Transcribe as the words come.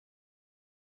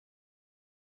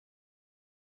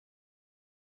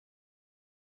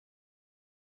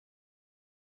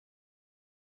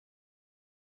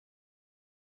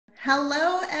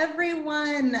Hello,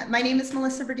 everyone. My name is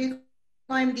Melissa Verdugo.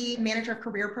 I'm the manager of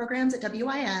career programs at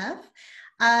WIF.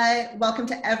 Welcome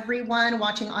to everyone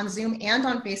watching on Zoom and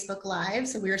on Facebook Live.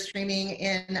 So we are streaming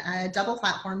in double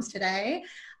platforms today.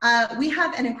 We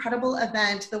have an incredible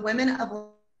event. The women of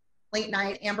late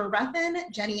night, Amber Ruffin,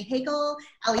 Jenny Hagel,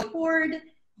 Allison Hord,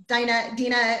 Dina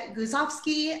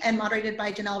Gusovsky, and moderated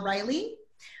by Jenelle Riley.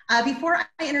 Before I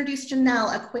introduce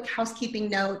Jenelle, a quick housekeeping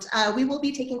note. We will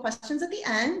be taking questions at the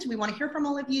end. We want to hear from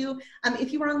all of you.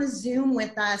 If you are on the Zoom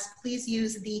with us, please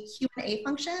use the Q&A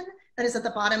function that is at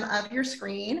the bottom of your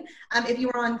screen. If you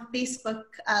are on Facebook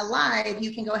Live,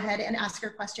 you can go ahead and ask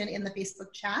your question in the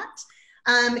Facebook chat.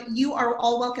 You are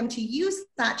all welcome to use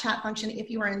that chat function if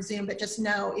you are in Zoom, but just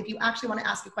know if you actually want to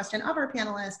ask a question of our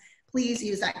panelists, please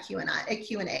use that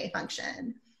Q&A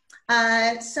function.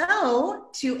 So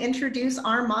to introduce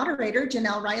our moderator,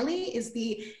 Jenelle Riley is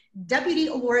the Deputy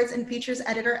Awards and Features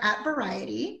Editor at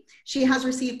Variety. She has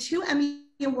received 2 Emmy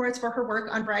Awards for her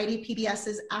work on Variety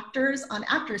PBS's Actors on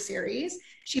Actor series.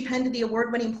 She penned the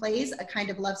award-winning plays A Kind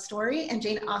of Love Story and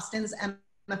Jane Austen's Emma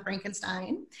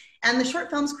Frankenstein, and the short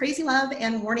films Crazy Love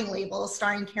and Warning Labels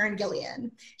starring Karen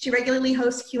Gillian. She regularly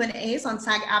hosts Q&As on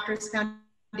SAG-AFTRA's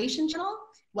Foundation channel.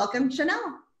 Welcome,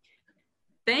 Jenelle.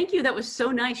 Thank you. That was so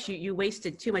nice. You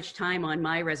wasted too much time on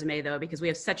my resume, though, because we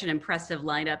have such an impressive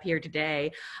lineup here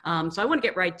today. So I want to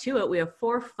get right to it. We have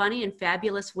 4 funny and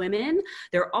fabulous women.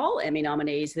 They're all Emmy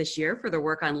nominees this year for their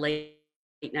work on Late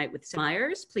Night with Seth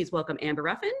Meyers. Please welcome Amber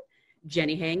Ruffin,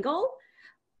 Jenny Hagel,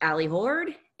 Allison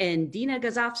Hord, and Dina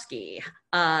Gusovsky.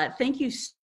 Thank you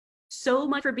so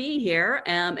much for being here,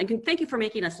 and thank you for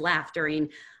making us laugh during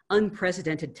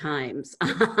unprecedented times.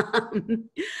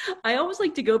 I always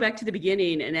like to go back to the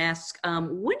beginning and ask,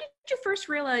 when did you first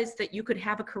realize that you could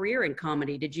have a career in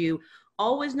comedy? Did you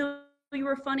always know you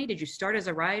were funny? Did you start as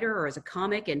a writer or as a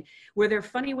comic? And were there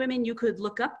funny women you could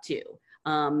look up to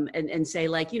and say,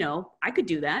 like, you know, I could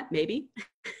do that, maybe?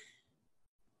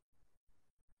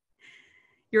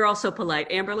 You're all so polite.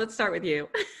 Amber, let's start with you.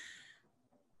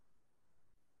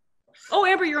 Oh,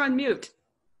 Amber, you're on mute.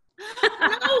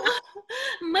 No,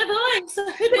 my voice.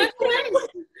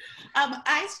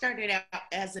 I started out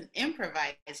as an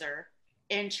improviser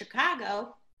in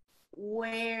Chicago,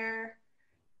 where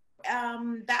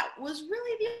that was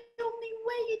really the only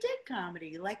way you did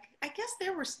comedy. Like, I guess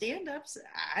there were stand-ups.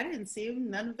 I didn't see them.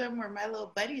 None of them were my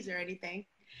little buddies or anything.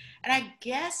 And I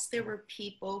guess there were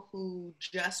people who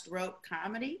just wrote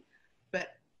comedy, but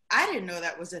I didn't know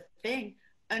that was a thing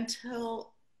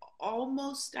until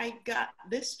almost I got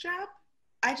this job.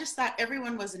 I just thought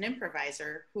everyone was an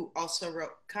improviser who also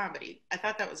wrote comedy. I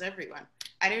thought that was everyone.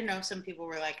 I didn't know some people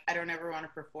were like, I don't ever want to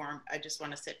perform. I just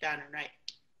want to sit down and write.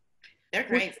 They're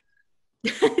crazy.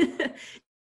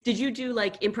 Did you do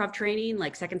like improv training,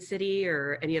 like Second City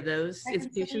or any of those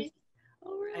institutions? City.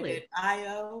 Oh, really? I did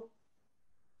IO.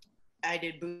 I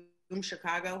did Boom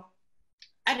Chicago.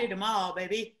 I did them all,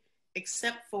 baby,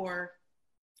 except for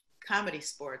Comedy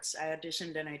Sports. I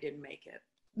auditioned and I didn't make it.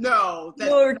 No,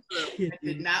 that's I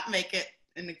did not make it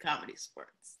in the Comedy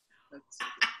Sports.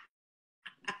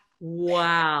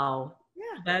 Wow.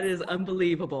 Yeah. That is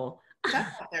unbelievable.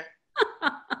 That's out there.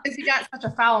 because you got such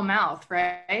a foul mouth,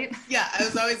 right? Yeah, I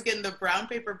was always getting the brown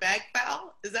paper bag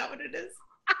foul. Is that what it is?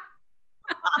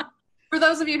 For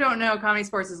those of you who don't know, Comedy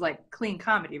Sports is like clean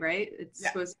comedy, right? It's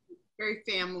supposed to be very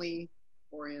family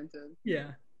oriented.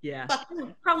 Yeah. Yeah.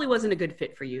 Probably wasn't a good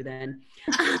fit for you then.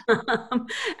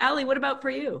 Allie, what about for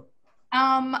you?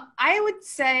 I would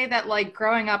say that like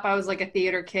growing up, I was like a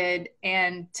theater kid.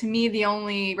 And to me, the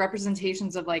only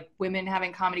representations of like women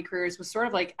having comedy careers was sort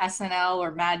of like SNL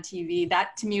or Mad TV.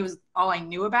 That to me was all I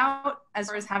knew about as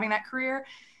far as having that career.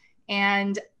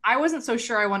 And I wasn't so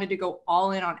sure I wanted to go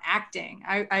all in on acting.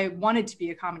 I wanted to be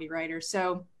a comedy writer.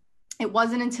 So it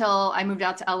wasn't until I moved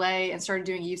out to LA and started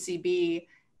doing UCB.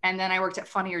 And then I worked at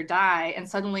Funny or Die, and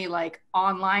suddenly like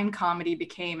online comedy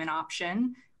became an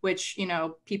option, which, you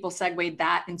know, people segued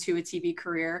that into a TV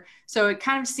career. So it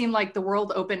kind of seemed like the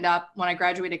world opened up when I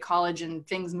graduated college and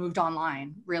things moved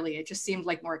online, really. It just seemed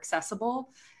like more accessible,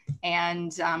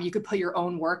 and you could put your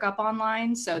own work up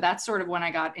online. So that's sort of when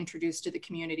I got introduced to the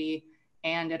community,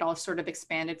 and it all sort of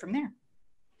expanded from there.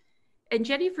 And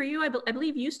Jenny, for you, I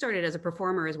believe you started as a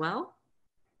performer as well?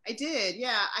 I did,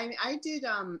 yeah. I did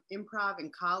improv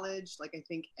in college, like I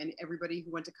think and everybody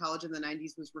who went to college in the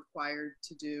 90s was required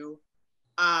to do.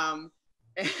 But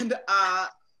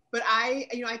I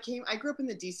grew up in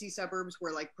the DC suburbs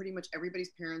where like pretty much everybody's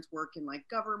parents work in like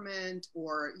government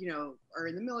or, you know, are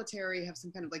in the military, have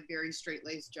some kind of like very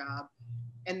straight-laced job.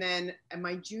 And then in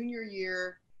my junior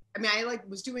year, I mean, I like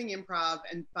was doing improv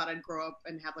and thought I'd grow up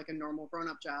and have like a normal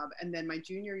grown-up job. And then my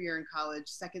junior year in college,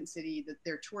 Second City,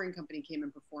 their touring company came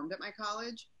and performed at my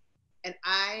college. And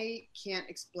I can't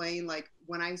explain, like,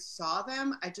 when I saw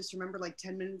them, I just remember like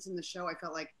 10 minutes in the show, I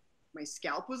felt like my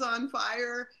scalp was on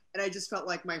fire. And I just felt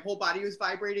like my whole body was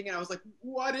vibrating. And I was like,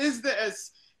 what is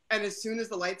this? And as soon as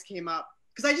the lights came up,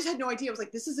 because I just had no idea, I was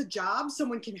like, this is a job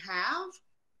someone can have.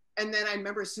 And then I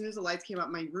remember as soon as the lights came up,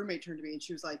 my roommate turned to me and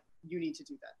she was like, you need to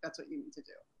do that. That's what you need to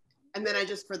do. And then I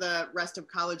just, for the rest of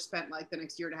college, spent like the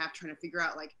next year and a half trying to figure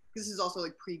out, like, this is also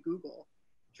like pre-Google,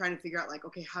 trying to figure out like,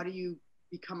 okay, how do you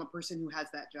become a person who has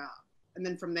that job? And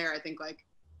then from there, I think like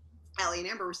Allie and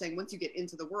Amber were saying, once you get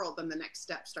into the world, then the next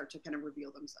steps start to kind of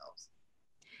reveal themselves.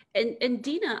 And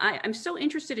Dina, I'm so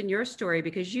interested in your story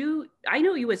because I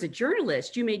know you as a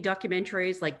journalist. You made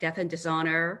documentaries like Death and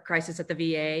Dishonor, Crisis at the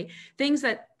VA, things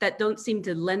that don't seem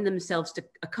to lend themselves to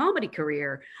a comedy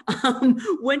career.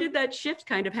 When did that shift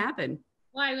kind of happen?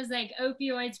 Well, I was like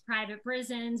opioids, private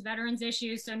prisons, veterans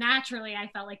issues. So naturally, I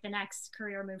felt like the next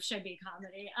career move should be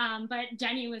comedy. But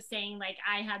Jenny was saying like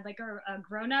I had like a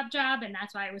grown-up job, and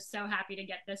that's why I was so happy to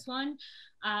get this one.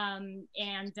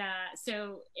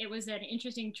 So it was an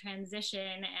interesting transition,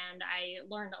 and I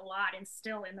learned a lot, and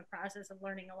still in the process of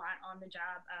learning a lot on the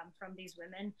job from these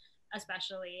women,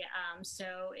 especially.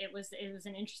 So it was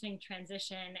an interesting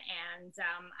transition, and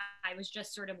I was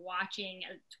just sort of watching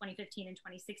 2015 and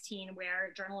 2016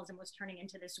 where journalism was turning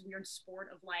into this weird sport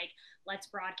of like, let's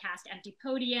broadcast empty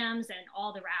podiums and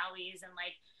all the rallies, and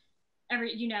like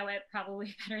you know it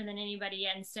probably better than anybody.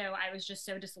 And so I was just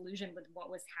so disillusioned with what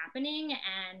was happening,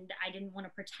 and I didn't want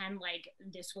to pretend like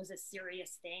this was a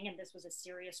serious thing and this was a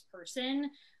serious person.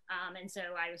 And so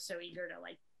I was so eager to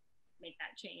like make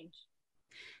that change.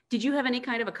 Did you have any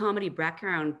kind of a comedy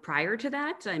background prior to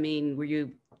that? I mean, were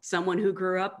you someone who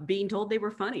grew up being told they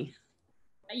were funny?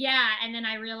 Yeah, and then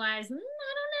I realized,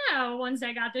 I don't know, once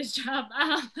I got this job,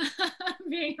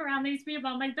 being around these people,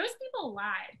 I'm like, those people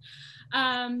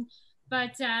lied.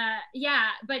 But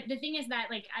the thing is that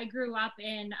like I grew up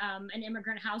in an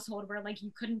immigrant household where like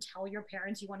you couldn't tell your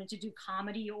parents you wanted to do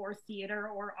comedy or theater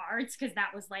or arts, because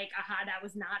that was like, that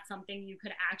was not something you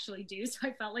could actually do. So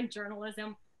I felt like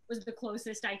journalism was the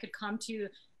closest I could come to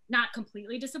not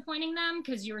completely disappointing them,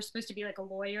 because you were supposed to be like a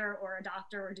lawyer or a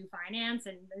doctor or do finance,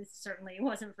 and this certainly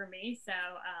wasn't for me. So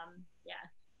yeah.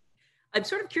 I'm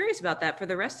sort of curious about that for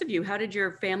the rest of you. How did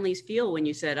your families feel when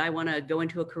you said, I want to go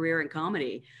into a career in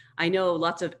comedy? I know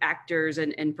lots of actors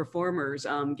and performers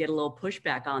get a little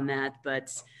pushback on that, but,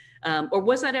 or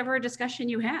was that ever a discussion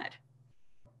you had?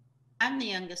 I'm the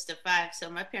youngest of 5, so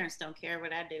my parents don't care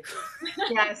what I do.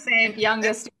 Yeah, same.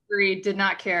 Youngest, agreed, did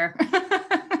not care.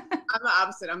 I'm the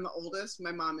opposite. I'm the oldest.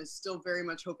 My mom is still very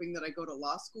much hoping that I go to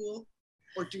law school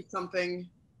or do something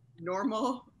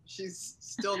normal. She's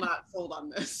still not sold on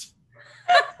this.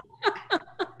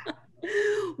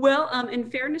 Well, in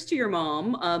fairness to your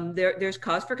mom, there's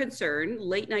cause for concern.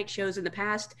 Late night shows in the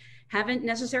past haven't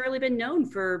necessarily been known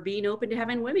for being open to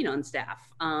having women on staff.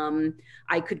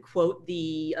 I could quote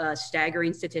the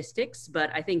staggering statistics, but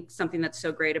I think something that's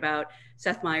so great about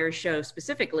Seth Meyers' show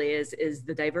specifically is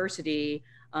the diversity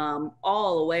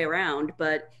all the way around.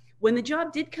 But when the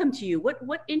job did come to you,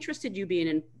 what interested you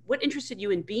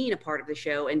in being a part of the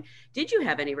show, and did you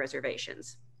have any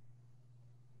reservations?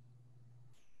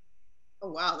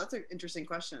 Oh, wow. That's an interesting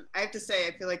question. I have to say,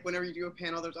 I feel like whenever you do a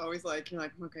panel, there's always like, you're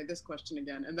like, okay, this question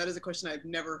again. And that is a question I've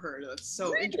never heard. That's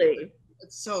so interesting.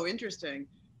 It's so interesting.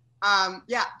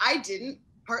 Yeah, I didn't,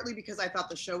 partly because I thought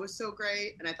the show was so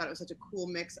great. And I thought it was such a cool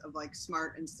mix of like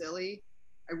smart and silly.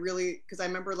 Because I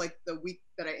remember like the week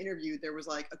that I interviewed, there was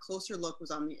like a closer look was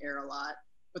on the air a lot.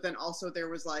 But then also there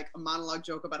was like a monologue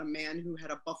joke about a man who had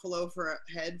a buffalo for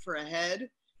a head.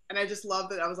 And I just love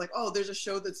that. I was like, oh, there's a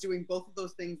show that's doing both of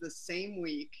those things the same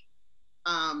week.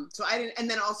 So I didn't, and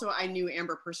then also I knew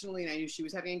Amber personally, and I knew she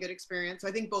was having a good experience. So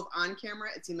I think both on camera,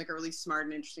 it seemed like a really smart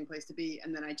and interesting place to be.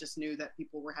 And then I just knew that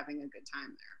people were having a good time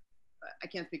there. But I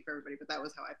can't speak for everybody, but that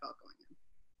was how I felt going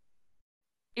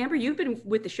in. Amber, you've been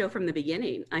with the show from the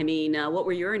beginning. I mean, what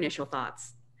were your initial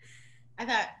thoughts? I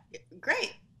thought,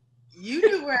 great. You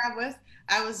knew where I was.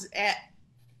 I was at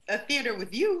a theater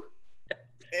with you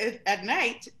at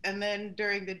night, and then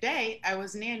during the day I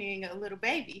was nannying a little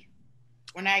baby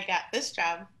when I got this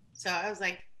job. So I was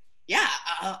like, yeah,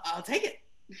 I'll take it.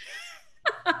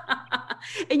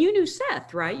 And you knew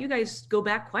Seth, right? You guys go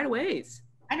back quite a ways.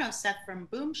 I know Seth from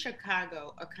Boom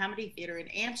Chicago, a comedy theater in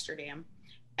Amsterdam,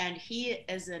 and he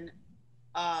is an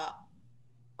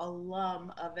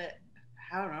alum of it.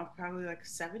 I don't know, probably like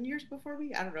 7 years before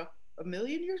me. I don't know, a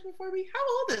million years before me. How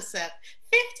old is Seth?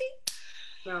 50?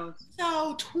 No.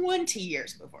 So 20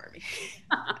 years before me.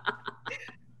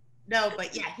 No,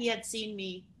 but yeah, he had seen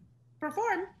me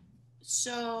perform.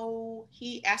 So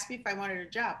he asked me if I wanted a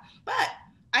job. But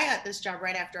I got this job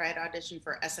right after I had auditioned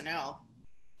for SNL.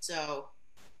 So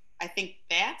I think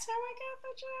that's how I got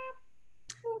the job.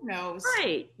 Who knows?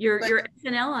 Right. Your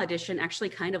SNL audition actually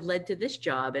kind of led to this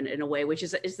job in a way, which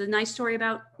is the nice story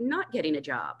about not getting a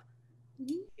job.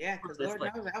 Yeah, because Lord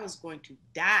knows I was going to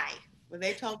die. When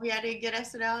they told me I didn't get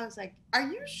SNL, I was like, are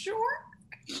you sure?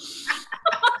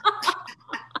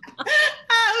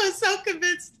 I was so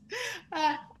convinced.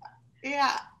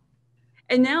 Yeah.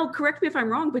 And now, correct me if I'm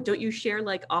wrong, but don't you share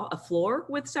like a floor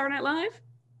with Saturday Night Live?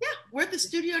 Yeah, we're at the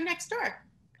studio next door.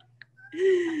 So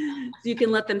you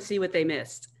can let them see what they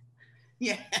missed.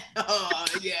 Yeah. Oh,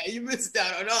 yeah, you missed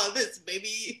out on all this,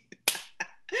 baby.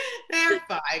 They're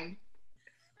fine.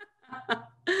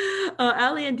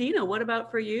 Allie and Dina, what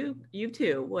about for you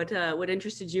two? What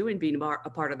interested you in being a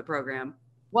part of the program?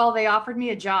 Well, they offered me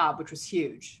a job, which was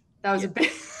huge. That was a big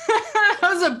that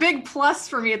was a big plus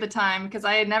for me at the time because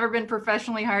I had never been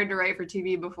professionally hired to write for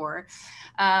TV before.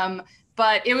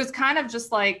 But it was kind of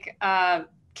just like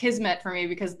kismet for me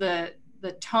because the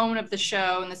tone of the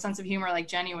show and the sense of humor, like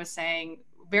Jenny was saying,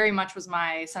 very much was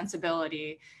my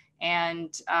sensibility.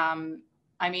 And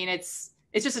I mean, it's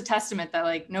just a testament that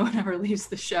like no one ever leaves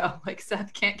the show. Like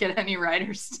Seth can't get any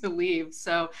writers to leave.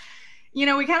 So, we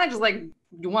kind of just like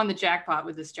won the jackpot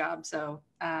with this job. So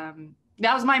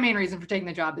that was my main reason for taking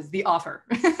the job, is the offer.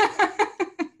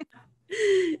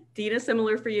 Dina,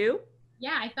 similar for you?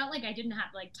 Yeah, I felt like I didn't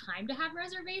have like time to have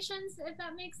reservations, if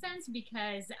that makes sense,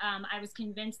 because I was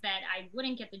convinced that I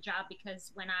wouldn't get the job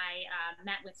because when I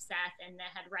met with Seth and the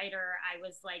head writer, I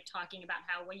was like talking about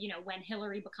how, when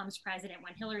Hillary becomes president,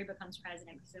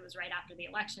 because it was right after the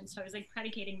election. So I was like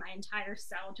predicating my entire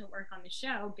sell to work on the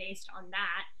show based on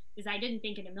that, because I didn't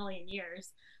think in a million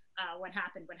years what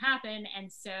happened would happen.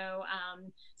 And so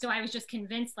I was just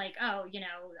convinced like, oh,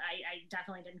 I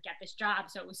definitely didn't get this job.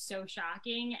 So it was so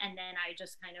shocking. And then I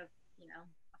just kind of,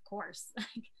 of course.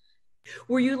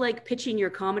 Were you like pitching your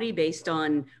comedy based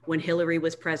on when Hillary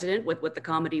was president, what the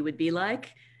comedy would be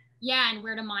like? Yeah, and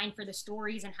where to mine for the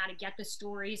stories and how to get the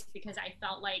stories, because I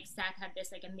felt like Seth had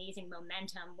this like amazing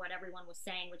momentum, what everyone was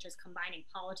saying, which is combining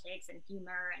politics and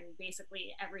humor and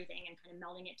basically everything and kind of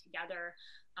melding it together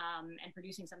and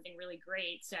producing something really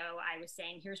great. So I was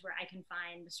saying, here's where I can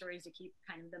find the stories to keep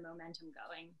kind of the momentum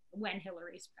going when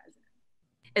Hillary's president.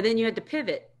 And then you had to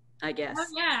pivot, I guess. Oh,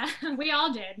 yeah, we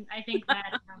all did. I think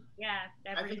that, yeah.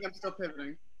 I think I'm still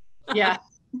pivoting. Yeah.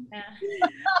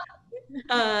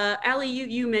 Allie,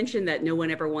 you mentioned that no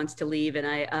one ever wants to leave, and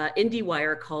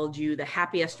IndieWire called you the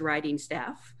happiest writing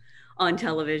staff on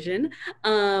television.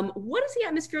 What is the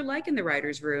atmosphere like in the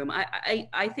writers' room?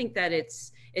 I think that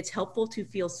it's helpful to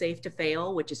feel safe to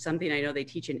fail, which is something I know they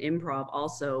teach in improv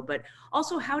also, but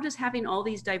also how does having all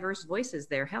these diverse voices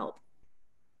there help?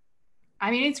 I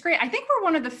mean, it's great. I think we're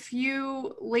one of the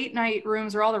few late night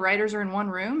rooms where all the writers are in one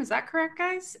room. Is that correct,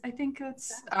 guys? I think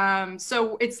that's,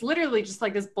 so it's literally just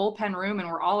like this bullpen room and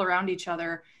we're all around each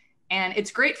other. And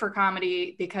it's great for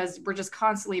comedy because we're just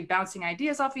constantly bouncing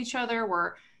ideas off each other.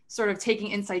 We're sort of taking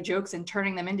inside jokes and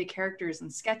turning them into characters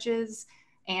and sketches.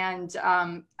 And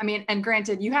I mean, and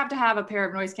granted, you have to have a pair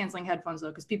of noise canceling headphones though,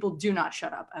 because people do not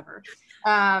shut up ever.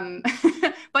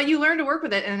 But you learn to work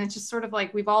with it. And it's just sort of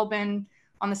like, we've all been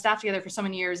on the staff together for so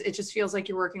many years. It just feels like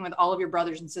you're working with all of your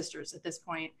brothers and sisters at this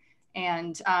point.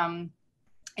 And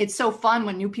it's so fun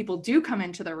when new people do come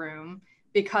into the room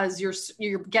because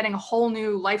you're getting a whole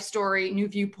new life story, new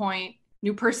viewpoint,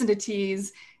 new person to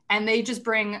tease, and they just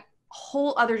bring a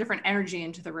whole other different energy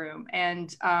into the room.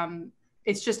 And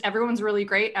it's just, everyone's really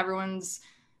great. Everyone's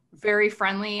very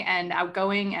friendly and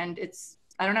outgoing. And it's,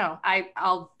 I don't know,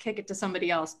 I'll kick it to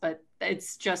somebody else, but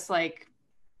it's just like,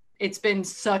 it's been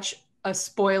such a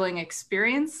spoiling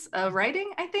experience of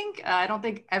writing, I think. I don't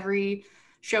think every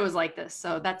show is like this.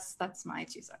 So that's my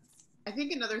 2 cents. I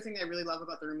think another thing I really love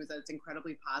about the room is that it's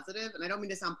incredibly positive, and I don't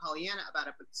mean to sound Pollyanna about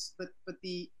it, but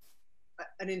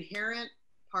an inherent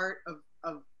part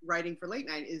of writing for late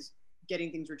night is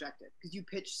getting things rejected, because you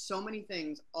pitch so many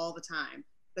things all the time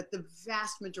that the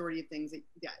vast majority of things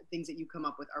that you come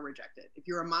up with are rejected. If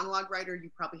you're a monologue writer, you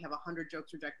probably have 100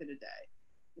 jokes rejected a day.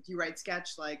 If you write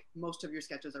sketch, like most of your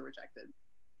sketches are rejected.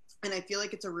 And I feel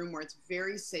like it's a room where it's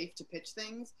very safe to pitch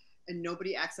things and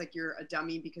nobody acts like you're a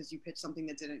dummy because you pitched something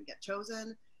that didn't get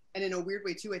chosen. And in a weird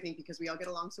way too, I think because we all get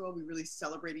along so well, we really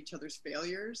celebrate each other's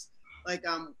failures. Like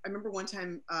I remember one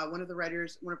time, one of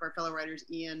our fellow writers,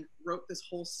 Ian, wrote this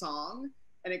whole song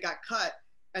and it got cut.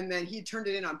 And then he turned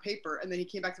it in on paper and then he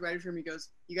came back to the writer's room and he goes,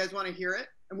 "You guys want to hear it?"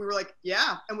 And we were like,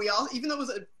 yeah. And we all, even though it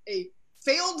was a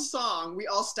failed song, we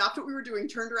all stopped what we were doing,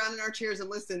 turned around in our chairs and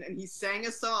listened, and he sang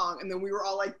a song, and then we were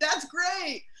all like, that's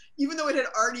great, even though it had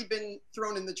already been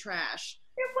thrown in the trash.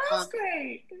 It was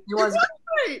great. It was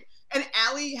great. And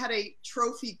Allie had a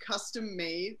trophy custom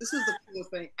made. This was the cool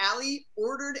thing. Allie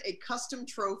ordered a custom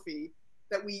trophy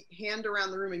that we hand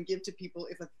around the room and give to people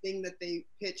if a thing that they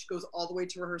pitch goes all the way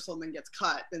to rehearsal and then gets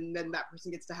cut, and then that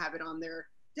person gets to have it on their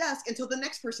desk until the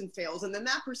next person fails, and then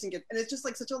that person gets, and it's just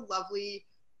like such a lovely,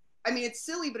 I mean, it's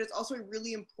silly, but it's also a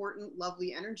really important,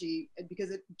 lovely energy,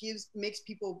 because it makes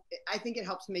people, I think it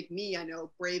helps make me, I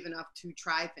know, brave enough to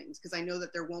try things, because I know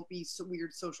that there won't be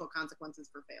weird social consequences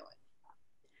for failing.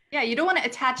 Yeah, you don't want to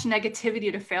attach negativity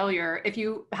to failure. If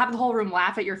you have the whole room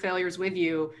laugh at your failures with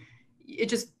you, it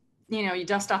just, you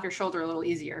dust off your shoulder a little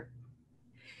easier.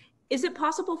 Is it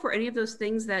possible for any of those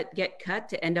things that get cut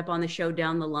to end up on the show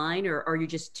down the line, or are you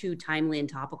just too timely and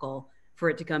topical for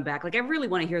it to come back? Like, I really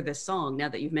want to hear this song now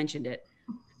that you've mentioned it.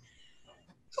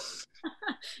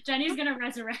 Jenny's gonna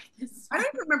resurrect this. I don't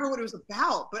even remember what it was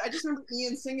about, but I just remember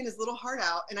Ian singing his little heart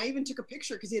out, and I even took a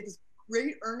picture because he had this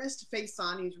great earnest face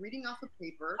on. He was reading off the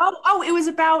paper. Oh, it was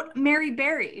about Mary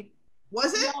Berry.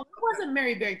 Was it? No, it wasn't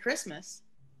Mary Berry Christmas.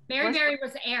 Mary Berry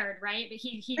was aired, right? But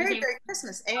he Mary Berry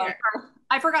Christmas aired.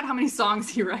 I forgot how many songs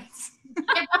he writes. They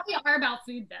probably are about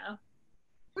food, though.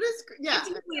 What is? Yeah, It's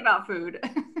usually about food.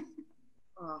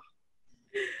 Oh.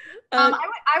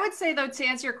 I would say, though, to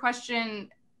answer your question,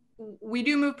 we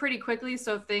do move pretty quickly.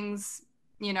 So if things,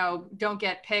 don't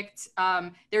get picked,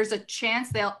 there's a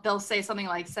chance they'll say something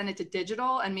like send it to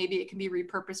digital, and maybe it can be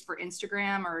repurposed for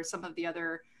Instagram or some of the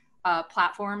other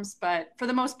platforms. But for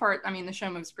the most part, I mean, the show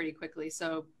moves pretty quickly.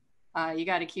 So you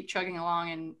got to keep chugging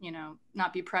along and,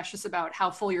 not be precious about how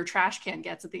full your trash can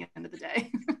gets at the end of the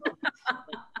day.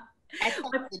 I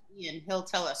texted Ian. He'll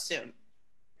tell us soon.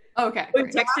 Okay. You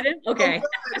texted him? Okay.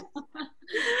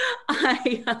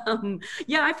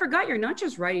 I forgot you're not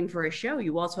just writing for a show.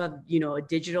 You also have, a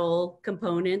digital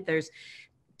component. There's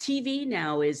TV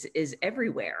now is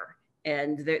everywhere.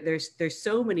 And there's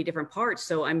so many different parts.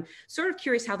 So I'm sort of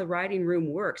curious how the writing room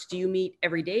works. Do you meet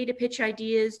every day to pitch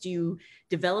ideas? Do you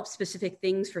develop specific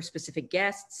things for specific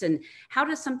guests? And how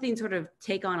does something sort of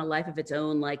take on a life of its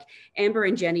own? Like Amber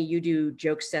and Jenny, you do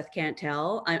jokes Seth can't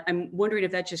tell. I'm wondering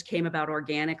if that just came about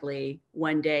organically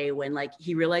one day when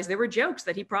he realized there were jokes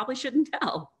that he probably shouldn't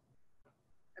tell.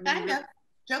 Kind of.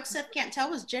 Jokes Seth can't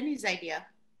tell was Jenny's idea.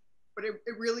 But it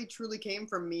really truly came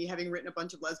from me having written a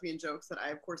bunch of lesbian jokes that I,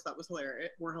 of course, thought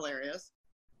were hilarious.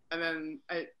 And then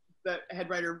the head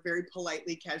writer very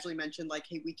politely, casually mentioned,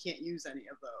 hey, we can't use any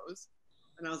of those.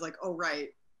 And I was like, oh, right.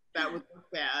 That would look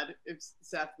bad if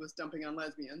Seth was dumping on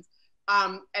lesbians.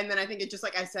 And then I think it just,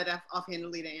 I said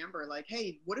offhandedly to Amber,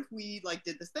 hey, what if we,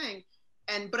 did this thing?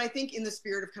 But I think in the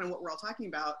spirit of kind of what we're all talking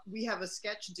about, we have a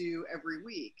sketch due every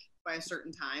week by a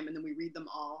certain time, and then we read them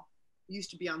all. It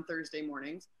used to be on Thursday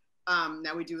mornings.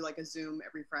 Now we do a Zoom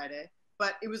every Friday,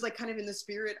 but it was kind of in the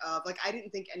spirit of I didn't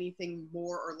think anything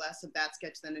more or less of that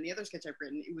sketch than any other sketch I've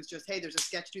written. It was just, hey, there's a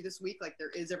sketch due this week,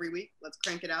 there is every week. Let's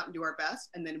crank it out and do our best.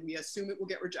 And then we assume it will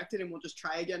get rejected and we'll just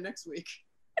try again next week.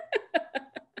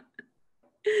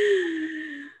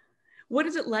 What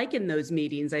is it like in those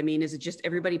meetings? I mean, is it just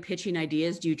everybody pitching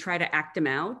ideas? Do you try to act them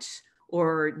out?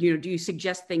 Or, do you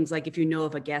suggest things if you know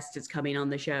if a guest is coming on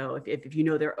the show, if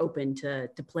they're open to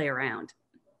play around?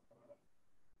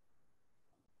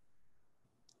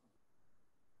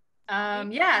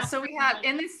 So we have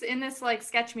in this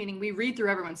sketch meeting, we read through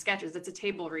everyone's sketches. It's a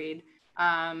table read.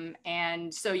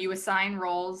 And so you assign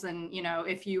roles, and,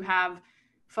 if you have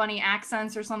funny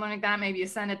accents or something like that, maybe you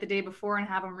send it the day before and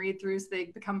have them read through so they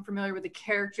become familiar with the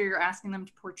character you're asking them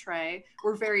to portray.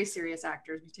 We're very serious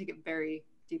actors. We take it very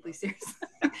deeply seriously.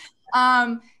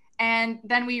 And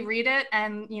then we read it,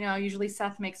 and, usually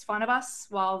Seth makes fun of us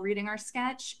while reading our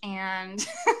sketch, and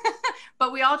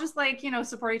but we all just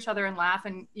support each other and laugh.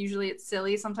 And usually it's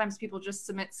silly. Sometimes people just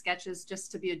submit sketches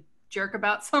just to be a jerk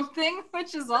about something,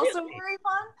 which is also very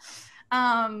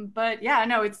fun. But yeah,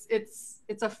 no, it's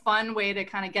a fun way to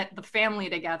kind of get the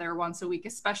family together once a week,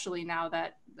 especially now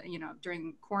that,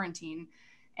 during quarantine,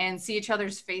 and see each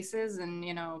other's faces and,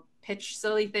 pitch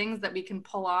silly things that we can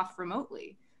pull off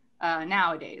remotely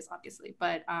nowadays, obviously.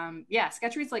 But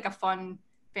sketch read's a fun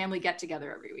family get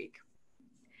together every week.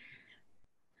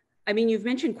 I mean, you've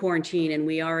mentioned quarantine, and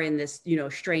we are in this,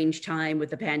 strange time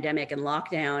with the pandemic and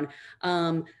lockdown.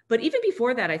 But even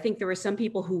before that, I think there were some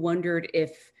people who wondered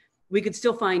if we could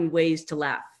still find ways to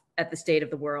laugh at the state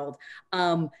of the world.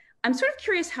 I'm sort of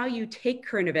curious how you take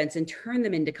current events and turn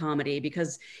them into comedy,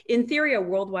 because in theory, a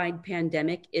worldwide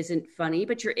pandemic isn't funny,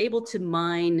 but you're able to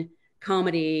mine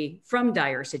comedy from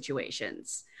dire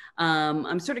situations.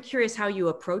 I'm sort of curious how you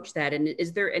approach that. And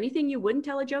is there anything you wouldn't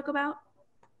tell a joke about?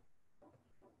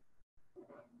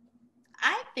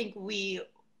 I think we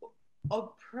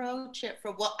approach it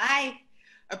from, well, I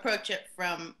approach it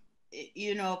from,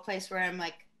 you know, a place where I'm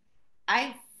like,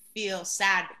 I feel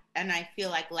sad and I feel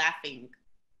like laughing.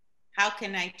 How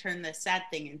can I turn the sad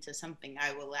thing into something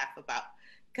I will laugh about?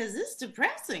 Because it's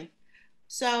depressing.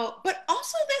 So, but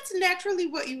also that's naturally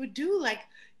what you would do. Like,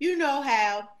 you know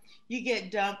how you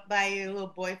get dumped by your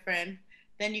little boyfriend,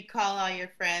 then you call all your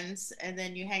friends, and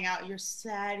then you hang out, you're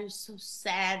sad, you're so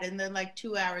sad. And then like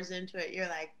 2 hours into it, you're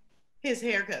like, his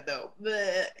haircut though,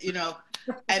 bleh, you know,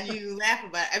 and you laugh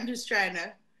about it. I'm just trying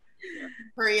to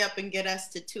hurry up and get us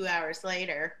to 2 hours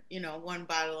later, you know, one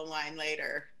bottle of wine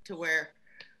later, to where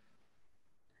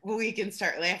we can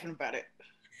start laughing about it.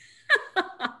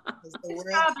 His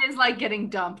job is like getting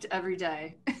dumped every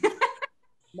day.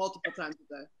 Multiple times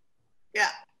a day. Yeah.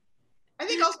 I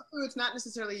think also too, it's not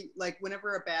necessarily like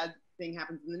whenever a bad thing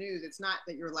happens in the news, it's not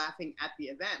that you're laughing at the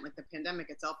event. Like the pandemic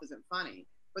itself isn't funny,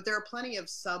 but there are plenty of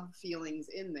sub feelings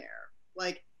in there.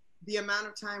 Like the amount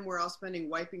of time we're all spending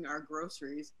wiping our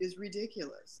groceries is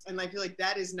ridiculous. And I feel like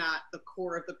that is not the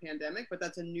core of the pandemic, but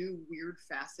that's a new weird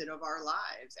facet of our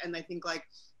lives. And I think like,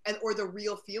 or the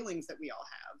real feelings that we all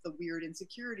have, the weird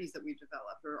insecurities that we've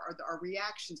developed, or our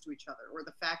reactions to each other, or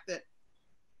the fact that,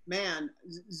 man,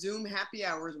 Zoom happy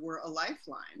hours were a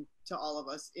lifeline to all of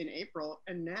us in April,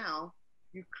 and now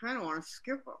you kind of want to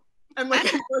skip them. I'm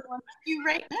like, I want you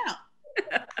right now.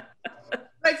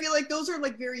 I feel like those are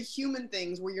like very human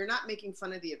things where you're not making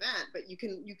fun of the event, but you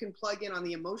can plug in on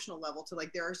the emotional level to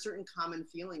like, there are certain common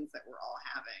feelings that we're all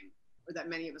having, or that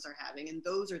many of us are having, and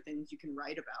those are things you can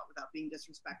write about without being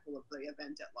disrespectful of the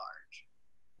event at large.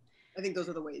 I think those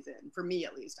are the ways in, for me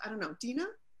at least. I don't know, Dina?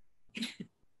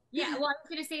 Yeah, well, I was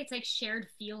gonna say it's like shared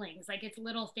feelings. Like it's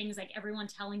little things like everyone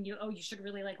telling you, oh, you should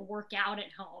really like work out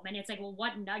at home. And it's like, well,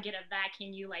 what nugget of that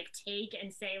can you like take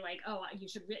and say like, oh, you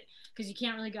should, because you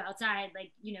can't really go outside.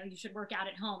 Like, you know, you should work out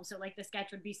at home. So like the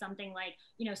sketch would be something like,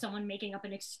 you know, someone making up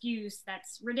an excuse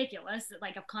that's ridiculous,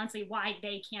 like of constantly why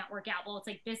they can't work out. Well, it's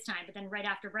like this time, but then right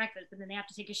after breakfast, but then they have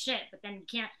to take a shit, but then you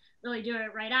can't really do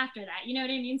it right after that. You know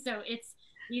what I mean? So it's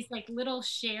these like little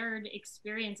shared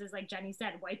experiences, like Jenny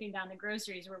said, wiping down the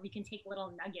groceries, where we can take little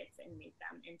nuggets and make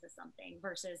them into something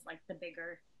versus like the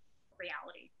bigger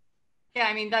reality. Yeah,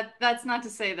 I mean, that's not to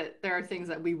say that there are things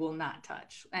that we will not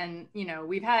touch. And, you know,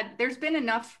 there's been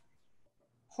enough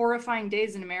horrifying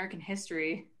days in American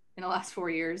history in the last 4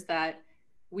 years that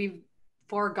we've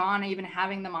foregone even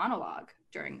having the monologue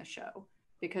during the show,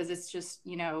 because it's just,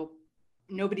 you know,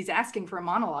 nobody's asking for a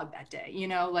monologue that day, you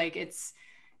know, like it's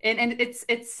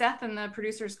Seth and the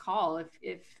producer's call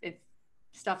if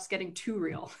stuff's getting too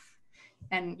real.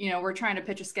 And, you know, we're trying to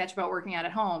pitch a sketch about working out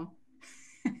at home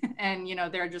and, you know,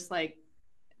 they're just like,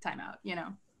 time out, you know.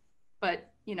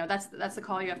 But, you know, that's the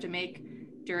call you have to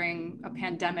make during a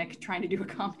pandemic trying to do a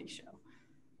comedy show.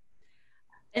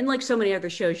 And like so many other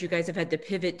shows, you guys have had to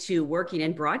pivot to working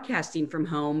and broadcasting from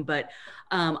home. But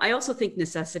I also think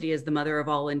necessity is the mother of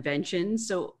all inventions.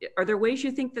 So are there ways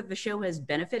you think that the show has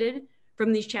benefited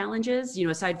from these challenges, you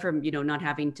know, aside from, you know, not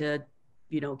having to,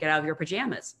 you know, get out of your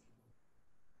pajamas?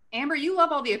 Amber, you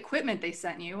love all the equipment they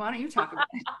sent you. Why don't you talk about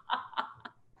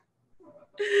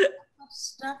it?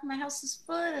 Stuff, my house is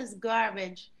full of this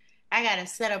garbage. I gotta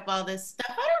set up all this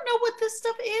stuff. I don't know what this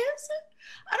stuff is.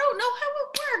 I don't know how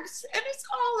it works, and it's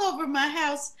all over my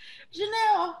house.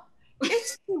 Janelle,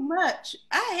 it's too much.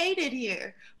 I hate it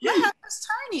here. My house is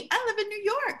tiny. I live in New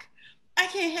York. I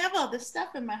can't have all this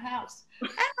stuff in my house. I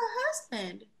have a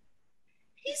husband.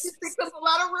 He takes up a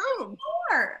lot of room.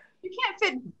 More. You can't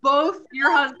fit both your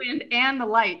husband and the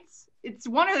lights. It's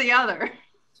one or the other.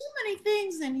 Too many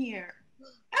things in here.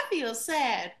 I feel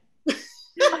sad.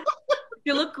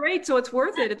 You look great, so it's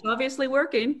worth it. It's obviously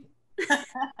working.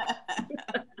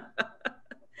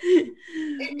 It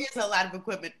is a lot of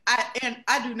equipment.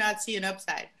 I do not see an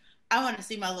upside. I want to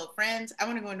see my little friends. I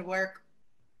want to go into work.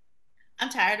 I'm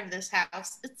tired of this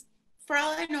house. It's, for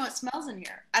all I know, it smells in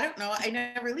here. I don't know. I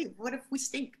never leave. What if we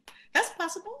stink? That's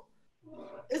possible.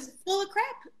 It's full of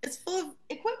crap. It's full of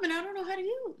equipment I don't know how to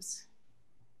use.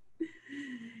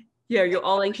 Yeah, you're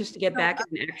all anxious to get back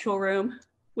in an actual room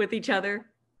with each other.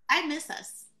 I miss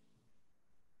us.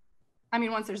 I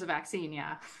mean, once there's a vaccine,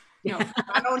 yeah. No,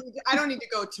 I don't need to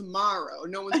go tomorrow.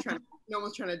 No one's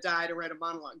trying to die to write a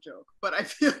monologue joke. But I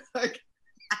feel like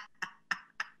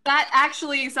that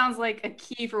actually sounds like a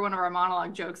key for one of our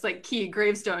monologue jokes. Like key,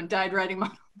 gravestone, died writing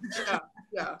monologue.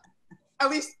 Yeah. At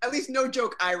least no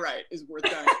joke I write is worth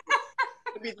dying.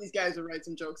 Maybe these guys will write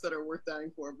some jokes that are worth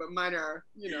dying for, but mine are,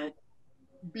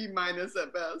 B-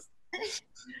 at best.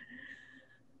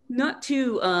 Not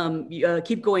to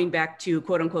keep going back to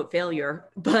quote unquote failure,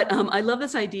 but I love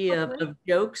this idea of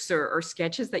jokes or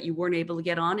sketches that you weren't able to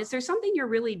get on. Is there something you're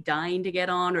really dying to get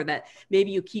on, or that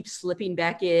maybe you keep slipping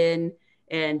back in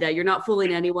and you're not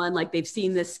fooling anyone, like they've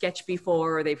seen this sketch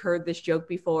before or they've heard this joke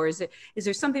before? Is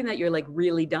there something that you're like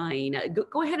really dying?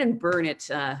 Go ahead and burn it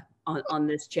on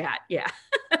this chat. Yeah.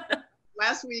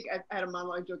 Last week, I had a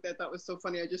monologue joke that I thought was so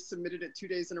funny. I just submitted it 2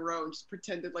 days in a row and just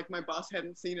pretended like my boss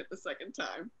hadn't seen it the second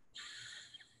time.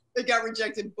 It got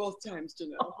rejected both times,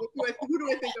 Jenelle. Who do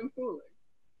I think I'm fooling?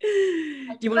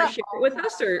 Do you want to share it with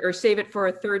us or save it for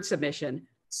a third submission?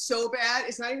 So bad.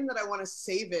 It's not even that I want to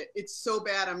save it. It's so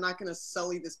bad I'm not going to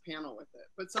sully this panel with it.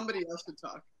 But somebody else should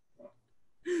talk.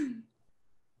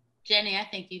 Jenny, I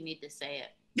think you need to say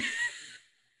it.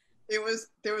 There was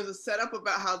a setup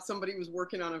about how somebody was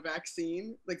working on a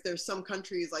vaccine. Like there's some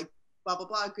countries like blah, blah,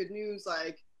 blah, good news.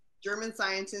 Like German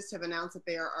scientists have announced that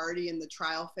they are already in the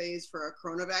trial phase for a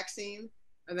corona vaccine.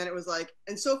 And then it was like,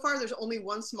 and so far there's only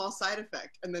one small side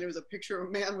effect. And then it was a picture of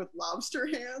a man with lobster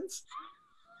hands.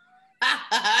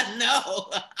 No.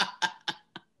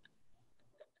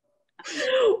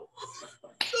 So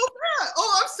bad.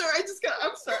 Oh, I'm sorry.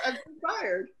 I'm sorry. I'm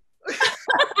fired.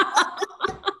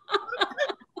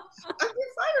 I've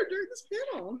been fired during this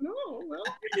panel. No, well,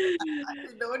 I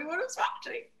didn't know anyone was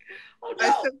watching. Oh no!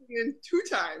 I sent it in 2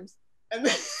 times, and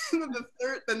then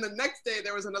the next day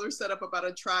there was another setup about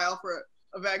a trial for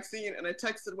a vaccine, and I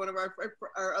texted one of our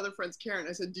other friends, Karen.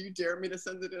 I said, "Do you dare me to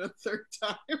send it in a 3rd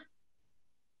time?"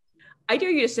 I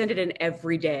dare you to send it in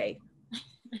every day.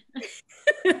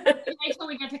 Nice when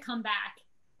we get to come back.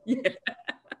 Yeah.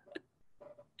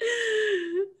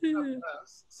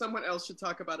 Someone else should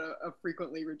talk about a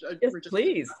frequently rejected. Yes,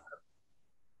 please.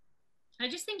 I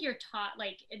just think you're taught,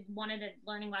 like, one of the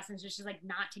learning lessons is just like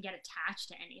not to get attached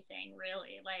to anything,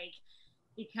 really, like,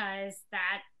 because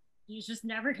that you're just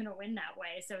never gonna win that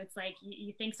way. So it's like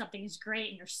you think something is great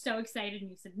and you're so excited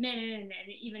and you submit it, and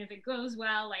even if it goes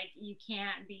well, like you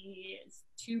can't be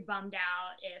too bummed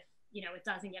out if it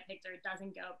doesn't get picked or it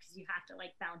doesn't go, because you have to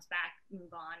like bounce back,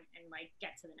 move on, and like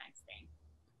get to the next thing.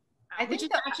 Which is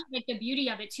actually like the beauty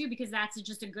of it too, because that's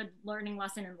just a good learning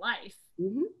lesson in life.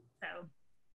 Mm-hmm. So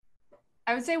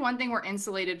I would say one thing we're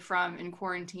insulated from in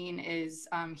quarantine is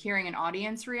hearing an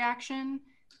audience reaction.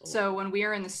 So when we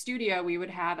are in the studio, we would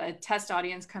have a test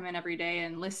audience come in every day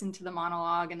and listen to the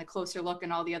monologue and the closer look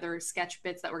and all the other sketch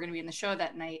bits that were going to be in the show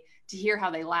that night to hear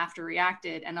how they laughed or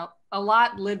reacted. And a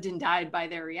lot lived and died by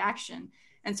their reaction.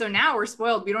 And so now we're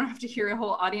spoiled. We don't have to hear a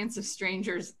whole audience of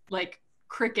strangers like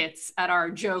crickets at our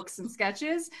jokes and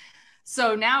sketches.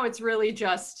 So now it's really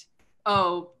just,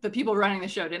 the people running the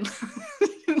show didn't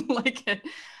like it.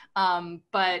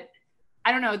 But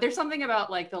I don't know, there's something about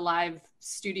like the live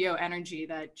studio energy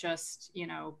that just,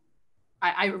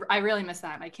 I really miss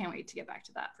that. And I can't wait to get back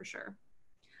to that for sure.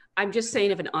 I'm just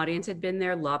saying, if an audience had been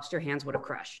there, lobster hands would have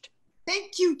crushed.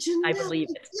 Thank you, Jenelle. I believe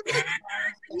it.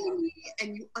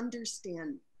 And you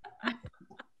understand.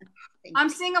 I'm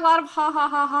seeing a lot of ha ha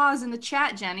ha ha's in the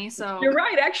chat, Jenny. So you're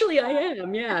right. Actually, I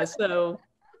am. Yeah. So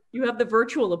you have the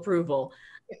virtual approval.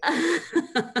 The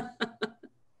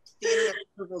internet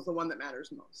approval is the one that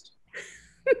matters most.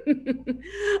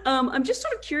 I'm just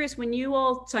sort of curious, when you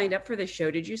all signed up for this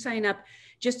show, did you sign up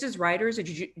just as writers, or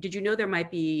did you know there might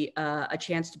be a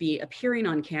chance to be appearing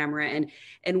on camera?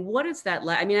 And what is that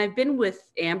like? I mean, I've been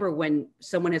with Amber when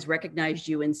someone has recognized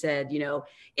you and said,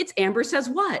 it's Amber Says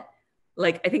What?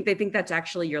 Like, I think they think that's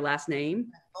actually your last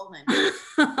name.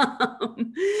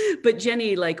 But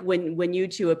Jenny, like when you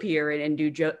two appear and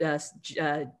do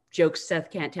jokes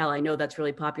Seth Can't Tell, I know that's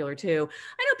really popular too.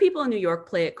 I know people in New York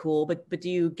play it cool, but do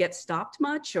you get stopped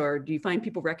much, or do you find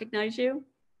people recognize you?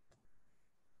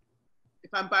 If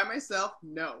I'm by myself,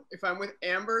 no. If I'm with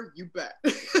Amber, you bet.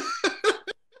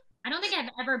 I don't think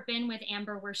I've ever been with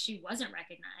Amber where she wasn't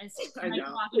recognized. I like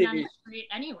know. walking down the street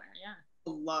anywhere, yeah. I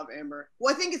love Amber.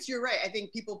 Well, I think you're right. I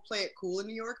think people play it cool in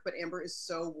New York, but Amber is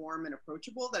so warm and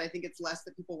approachable that I think it's less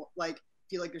that people like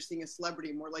feel like they're seeing a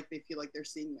celebrity, more like they feel like they're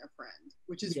seeing their friend,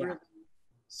 which is really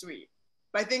sweet.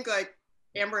 But I think like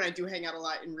Amber and I do hang out a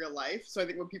lot in real life. So I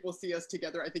think when people see us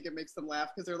together, I think it makes them laugh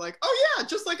because they're like, oh yeah, it's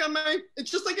just like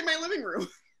in my living room.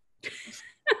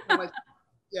 Like,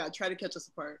 yeah, try to catch us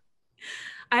apart.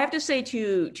 I have to say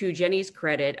to Jenny's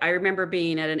credit, I remember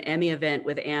being at an Emmy event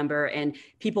with Amber and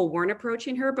people weren't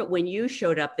approaching her, but when you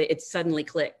showed up, it suddenly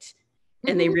clicked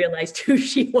and they realized who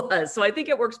she was. So I think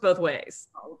it works both ways.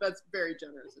 Oh, that's very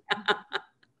generous.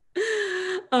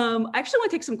 I actually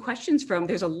want to take some questions from,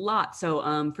 there's a lot,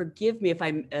 so forgive me if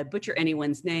I butcher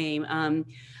anyone's name.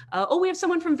 We have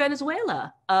someone from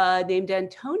Venezuela named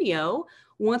Antonio,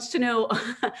 wants to know,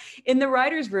 in the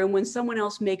writer's room, when someone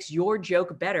else makes your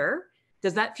joke better,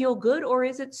 does that feel good or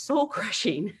is it soul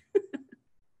crushing?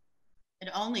 It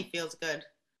only feels good.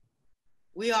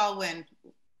 We all win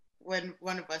when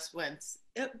one of us wins.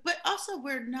 But also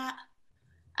we're not,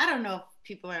 I don't know if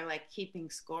people are like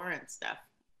keeping score and stuff.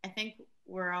 I think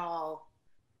we're all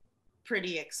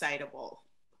pretty excitable.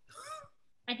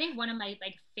 I think one of my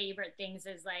like favorite things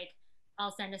is like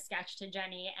I'll send a sketch to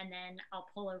Jenny and then I'll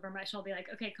pull over my, she'll be like,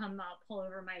 okay, come, I'll pull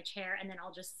over my chair, and then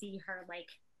I'll just see her like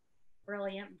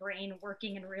brilliant brain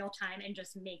working in real time and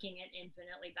just making it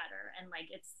infinitely better. And like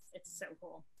it's so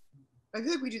cool. I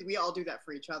feel like we all do that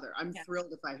for each other. I'm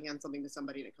thrilled if I hand something to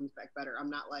somebody and it comes back better. I'm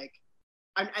not like,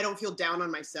 I don't feel down on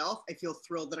myself. I feel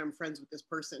thrilled that I'm friends with this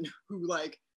person who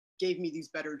like gave me these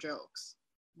better jokes.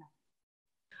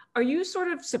 Are you sort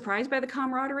of surprised by the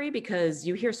camaraderie? Because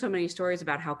you hear so many stories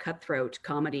about how cutthroat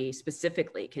comedy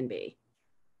specifically can be.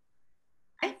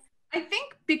 I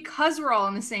think because we're all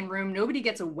in the same room, nobody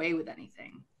gets away with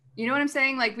anything. You know what I'm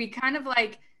saying? Like we kind of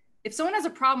like, if someone has a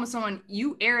problem with someone,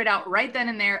 you air it out right then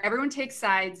and there. Everyone takes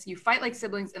sides, you fight like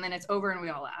siblings, and then it's over and we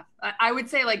all laugh. I would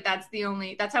say like that's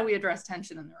how we address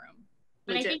tension in the room.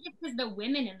 But legit. I think it's because the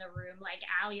women in the room, like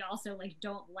Allie, also like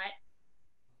don't let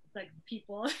like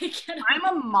people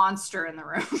I'm a monster in the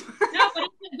room. No,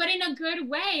 but in a good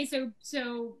way. So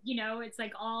you know, it's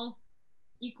like all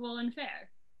equal and fair.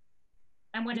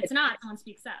 And when it's not, someone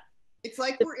speaks up. It's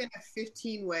like we're in a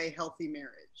 15-way healthy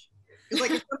marriage. It's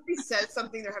like if somebody says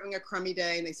something, they're having a crummy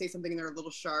day, and they say something and they're a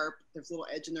little sharp, there's a little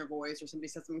edge in their voice, or somebody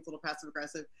says something that's a little passive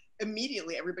aggressive,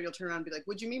 immediately everybody will turn around and be like,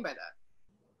 what'd you mean by that?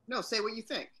 No, say what you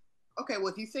think. Okay, well,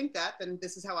 if you think that, then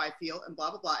this is how I feel, and blah,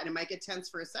 blah, blah. And it might get tense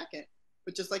for a second,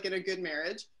 but just like in a good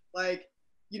marriage, like,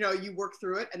 you know, you work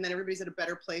through it, and then everybody's at a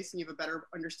better place, and you have a better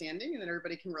understanding, and then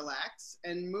everybody can relax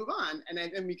and move on.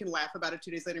 And we can laugh about it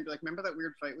 2 days later and be like, remember that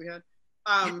weird fight we had?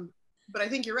 But I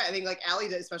think you're right. I think like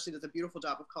Allie especially does a beautiful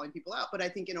job of calling people out, but I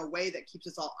think in a way that keeps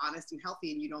us all honest and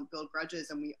healthy, and you don't build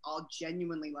grudges, and we all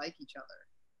genuinely like each other.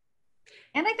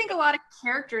 And I think a lot of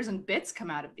characters and bits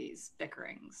come out of these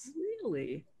bickerings.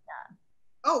 Really? Yeah.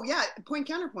 Oh yeah, Point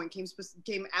Counterpoint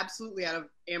came absolutely out of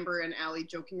Amber and Allie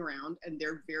joking around, and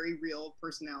they're very real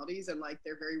personalities, and like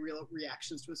they're very real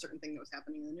reactions to a certain thing that was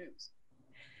happening in the news.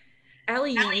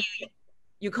 Allie,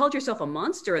 you called yourself a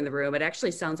monster in the room. It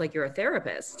actually sounds like you're a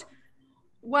therapist.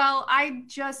 Well,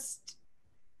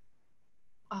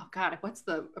 oh God, what's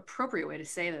the appropriate way to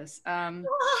say this? I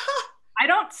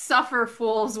don't suffer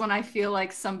fools when I feel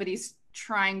like somebody's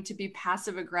trying to be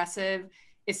passive aggressive,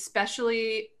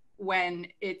 especially when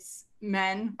it's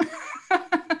men.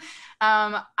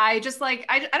 I just like,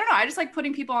 I don't know. I just like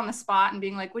putting people on the spot and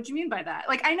being like, what do you mean by that?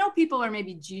 Like, I know people are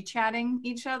maybe G-chatting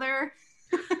each other,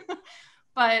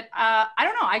 but I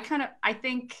don't know. I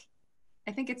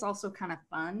think it's also kind of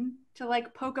fun to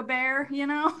like poke a bear, you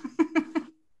know?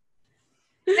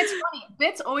 It's funny.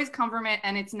 Bits always come from it,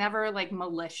 and it's never like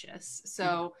malicious.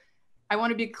 So I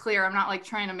want to be clear. I'm not like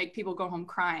trying to make people go home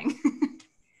crying.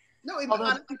 No, it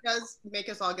honestly does make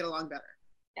us all get along better.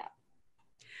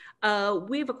 Yeah.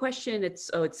 We have a question. It's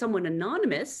someone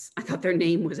anonymous. I thought their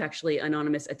name was actually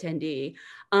anonymous attendee.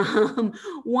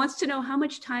 Wants to know how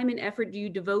much time and effort do you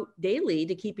devote daily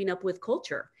to keeping up with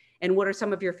culture? And what are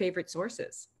some of your favorite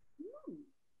sources?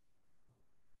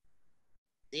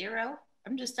 0.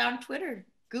 I'm just on Twitter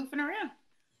goofing around.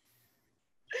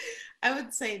 I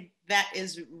would say that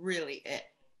is really it.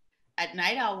 At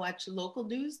night, I'll watch local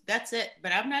news. That's it.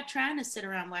 But I'm not trying to sit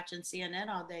around watching CNN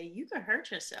all day. You could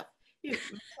hurt yourself. You're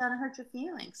trying to hurt your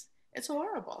feelings. It's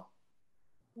horrible.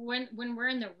 When we're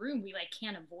in the room, we like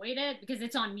can't avoid it because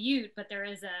it's on mute, but there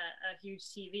is a huge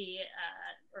TV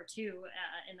or two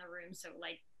in the room. So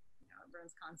like,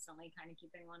 everyone's constantly kind of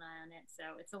keeping one eye on it.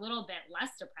 So it's a little bit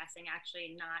less depressing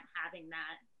actually not having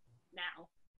that now.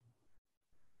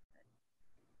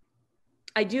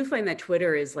 I do find that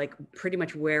Twitter is like pretty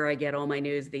much where I get all my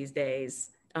news these days.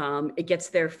 It gets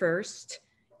there first,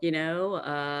 you know,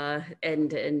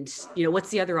 and you know, what's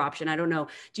the other option? I don't know.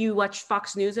 Do you watch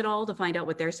Fox News at all to find out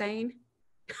what they're saying?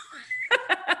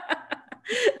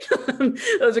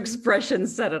 Those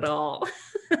expressions said it all.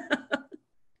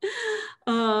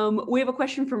 We have a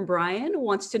question from Brian, who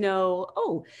wants to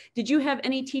know, did you have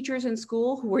any teachers in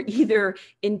school who were either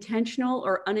intentional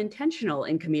or unintentional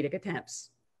in comedic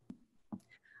attempts?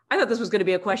 I thought this was going to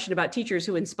be a question about teachers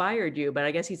who inspired you, but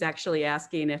I guess he's actually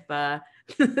asking if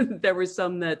there were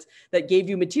some that gave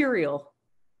you material.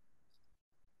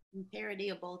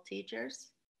 Parodyable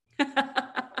teachers.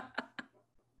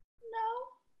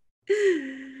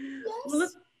 Yes. Well,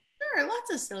 Sure,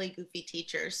 lots of silly, goofy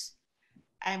teachers.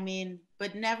 I mean,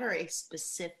 but never a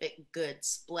specific, good,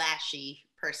 splashy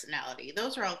personality.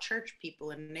 Those are all church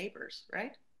people and neighbors,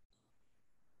 right?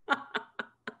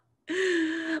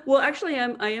 well, actually,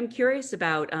 I am curious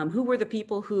about who were the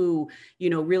people who,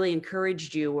 really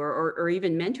encouraged you or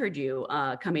even mentored you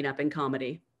coming up in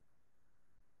comedy?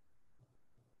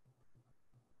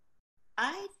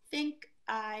 I think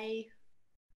I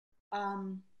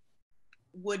um,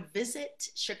 would visit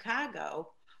Chicago.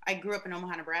 I grew up in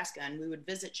Omaha, Nebraska, and we would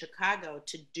visit Chicago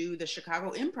to do the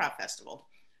Chicago Improv Festival.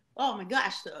 Oh my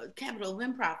gosh, the capital of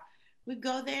improv. We'd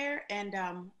go there, and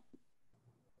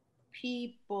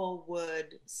people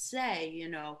would say,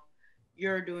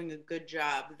 you're doing a good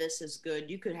job. This is good.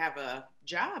 You could have a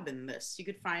job in this. You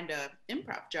could find a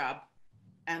improv job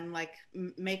and like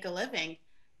make a living.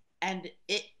 And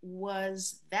it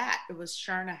was that. It was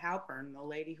Sharna Halpern, the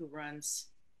lady who runs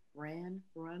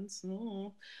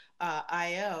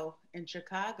IO in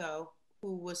Chicago,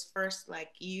 who was first like,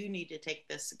 you need to take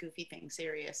this goofy thing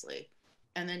seriously.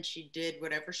 And then she did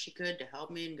whatever she could to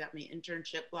help me and got me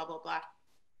internship, blah, blah, blah.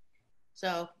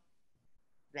 So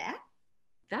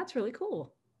that's really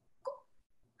cool.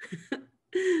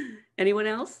 Anyone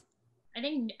else? I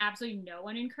think absolutely no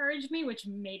one encouraged me, which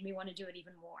made me want to do it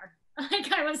even more.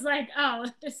 Like I was like, oh,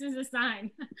 this is a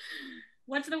sign.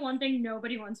 What's the one thing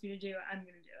nobody wants me to do? I'm going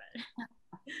to do it.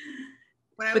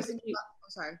 When I was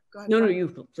sorry, go ahead. No,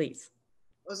 you please.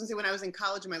 I was gonna say, when I was in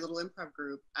college in my little improv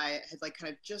group, I had like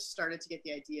kind of just started to get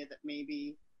the idea that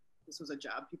maybe this was a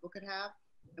job people could have.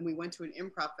 And we went to an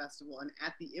improv festival, and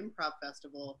at the improv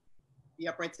festival, the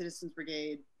Upright Citizens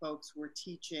Brigade folks were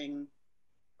teaching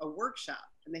a workshop,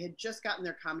 and they had just gotten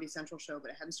their Comedy Central show,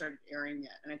 but it hadn't started airing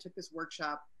yet. And I took this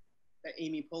workshop that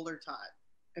Amy Poehler taught.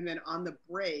 And then on the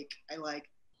break, I like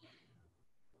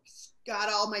got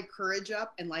all my courage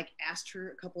up and like asked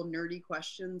her a couple nerdy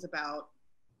questions about,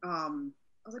 I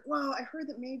was like, well, I heard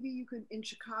that maybe you could, in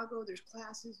Chicago, there's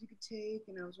classes you could take.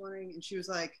 And I was wondering, and she was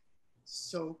like,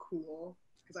 so cool.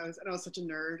 Because I was such a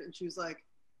nerd. And she was like,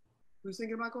 who's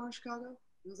thinking about going to Chicago?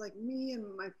 It was like me and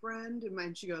my friend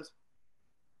and she goes,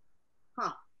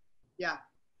 huh, yeah,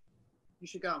 you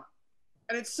should go.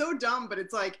 And it's so dumb, but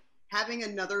it's like having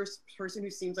another person who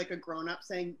seems like a grown-up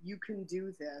saying, you can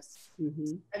do this.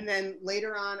 Mm-hmm. And then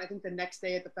later on, I think the next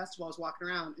day at the festival, I was walking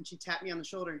around and she tapped me on the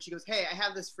shoulder and she goes, hey, I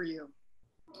have this for you.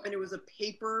 And it was a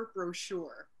paper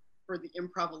brochure for the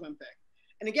Improv Olympic.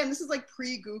 And again, this is like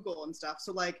pre-Google and stuff.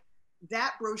 So like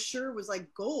that brochure was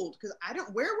like gold, because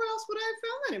where else would I have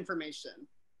found that information?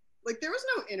 Like there was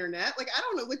no internet. Like, I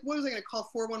don't know, like what was I gonna call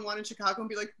 411 in Chicago and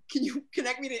be like, can you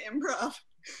connect me to improv?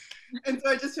 And so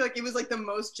I just feel like it was like the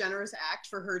most generous act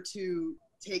for her to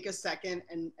take a second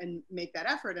and make that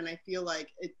effort. And I feel like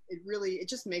it really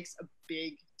just makes a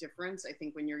big difference, I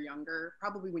think, when you're younger,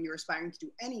 probably when you're aspiring to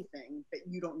do anything that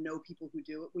you don't know people who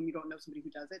do it, when you don't know somebody who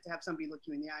does it, to have somebody look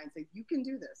you in the eye and say, you can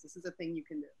do this. This is a thing you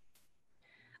can do.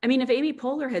 I mean, if Amy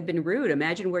Poehler had been rude,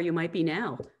 imagine where you might be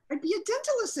now. I'd be a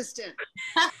dental assistant.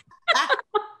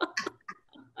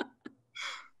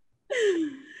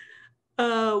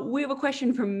 We have a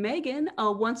question from Megan,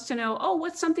 wants to know,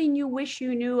 what's something you wish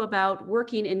you knew about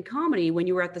working in comedy when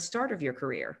you were at the start of your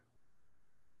career?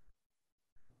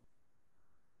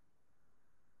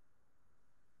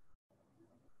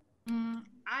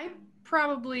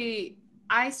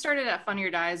 I started at Funny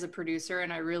or Die as a producer,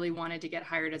 and I really wanted to get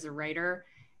hired as a writer.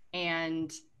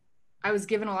 And I was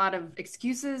given a lot of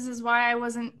excuses as why I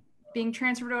wasn't being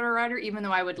transferred to a writer, even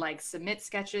though I would like submit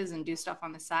sketches and do stuff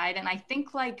on the side. And I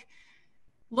think like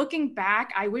looking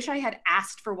back, I wish I had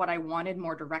asked for what I wanted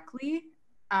more directly,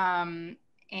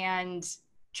 and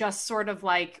just sort of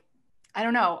like, I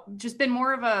don't know, just been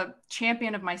more of a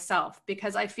champion of myself,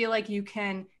 because I feel like you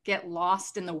can get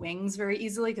lost in the wings very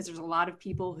easily because there's a lot of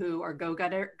people who are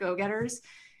go-getters.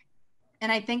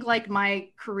 And I think like my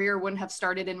career wouldn't have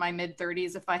started in my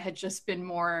mid-30s if I had just been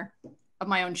more of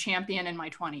my own champion in my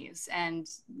 20s and,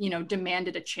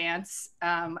 demanded a chance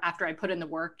after I put in the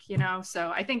work,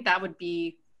 So I think that would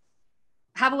be,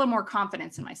 have a little more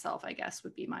confidence in myself, I guess,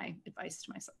 would be my advice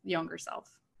to myself, younger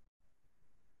self.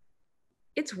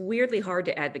 It's weirdly hard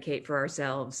to advocate for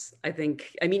ourselves. I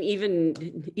think,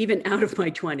 even out of my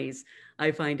 20s,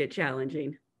 I find it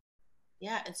challenging.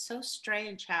 Yeah, it's so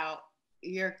strange how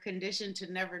you're conditioned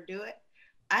to never do it.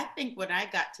 I think when I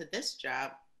got to this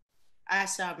job, I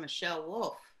saw Michelle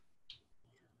Wolf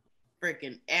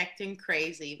freaking acting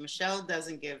crazy. Michelle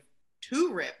doesn't give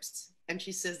two rips, and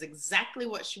she says exactly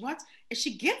what she wants, and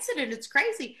she gets it, and it's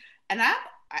crazy. And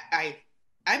I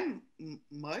I'm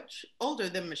much older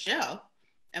than Michelle.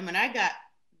 And when I got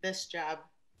this job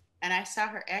and I saw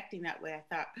her acting that way,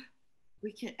 I thought,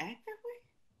 we can act that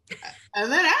way?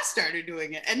 And then I started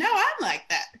doing it. And now I'm like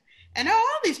that. And now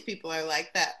all these people are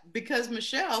like that because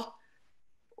Michelle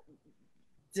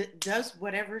does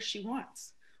whatever she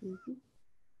wants. Mm-hmm.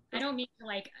 I don't mean to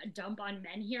like dump on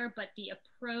men here, but the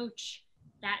approach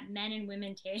that men and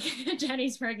women take,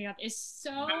 Jenny's breaking up, is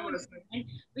so, and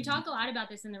we talk a lot about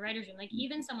this in the writers' room, like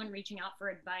even someone reaching out for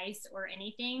advice or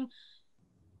anything,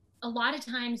 a lot of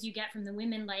times you get from the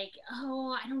women like,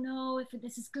 oh, I don't know if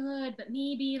this is good, but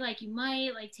maybe like you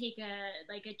might like take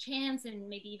a chance and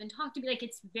maybe even talk to me. Like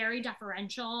it's very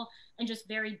deferential and just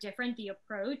very different, the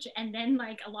approach. And then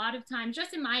like a lot of times,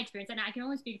 just in my experience, and I can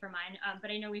only speak for mine,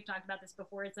 but I know we've talked about this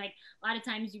before. It's like a lot of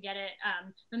times you get it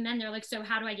from men. They're like, so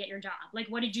how do I get your job? Like,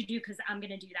 what did you do? Because I'm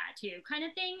going to do that too, kind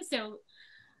of thing. So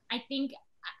I think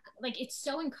like it's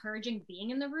so encouraging being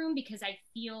in the room because I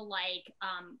feel like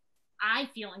I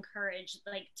feel encouraged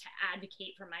like to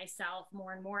advocate for myself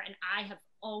more and more. And I have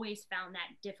always found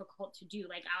that difficult to do.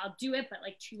 Like I'll do it, but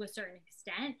like to a certain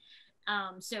extent.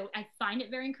 So I find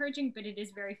it very encouraging, but it is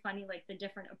very funny, like the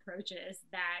different approaches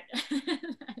that,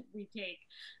 that we take.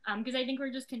 Because I think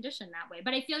we're just conditioned that way,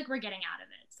 but I feel like we're getting out of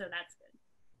it. So that's good.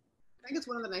 I think it's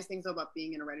one of the nice things though about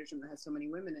being in a writer's room that has so many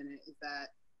women in it is that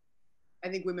I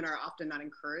think women are often not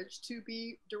encouraged to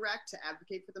be direct, to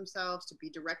advocate for themselves, to be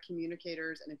direct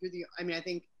communicators. And if you're I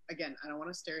think, again, I don't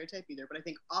want to stereotype either, but I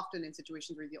think often in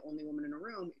situations where you're the only woman in a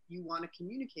room, if you want to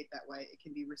communicate that way, it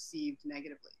can be received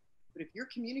negatively. But if you're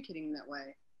communicating in that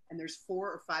way, and there's 4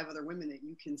 or 5 other women that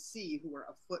you can see who are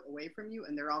a foot away from you,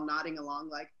 and they're all nodding along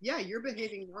like, yeah, you're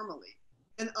behaving normally.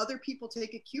 And other people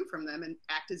take a cue from them and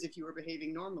act as if you were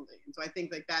behaving normally. And so I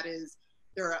think like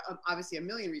there are obviously a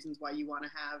million reasons why you want to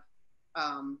have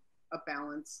a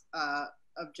balance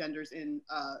of genders in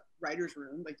a writer's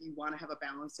room. Like you want to have a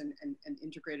balanced and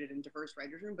integrated and diverse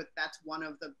writer's room, but that's one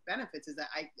of the benefits is that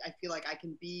I feel like I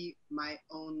can be my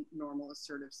own normal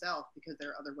assertive self because there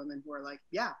are other women who are like,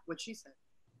 yeah, what she said.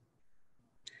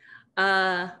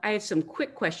 I have some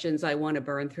quick questions I want to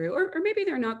burn through, or maybe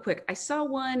they're not quick. I saw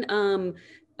one,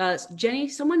 Jenny,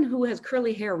 someone who has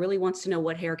curly hair really wants to know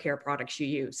what hair care products you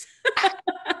use.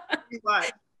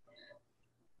 But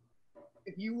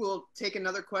if you will take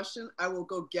another question, I will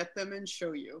go get them and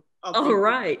show you. All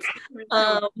right.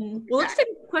 Well, let's take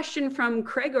a question from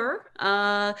Kreger.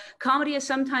 Comedy is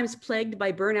sometimes plagued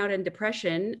by burnout and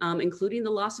depression, including the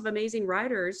loss of amazing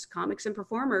writers, comics, and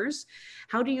performers.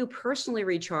 How do you personally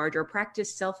recharge or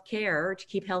practice self-care to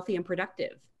keep healthy and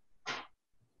productive?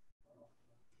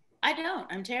 I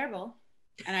don't. I'm terrible.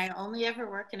 And I only ever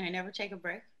work and I never take a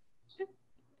break.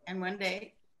 And one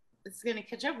day it's going to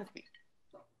catch up with me.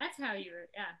 That's how you're,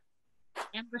 yeah.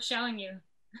 Amber's showing you.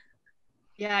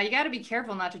 Yeah, you got to be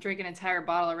careful not to drink an entire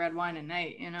bottle of red wine a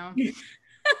night, you know?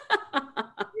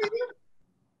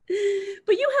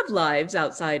 But you have lives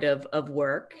outside of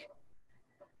work.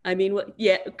 I mean,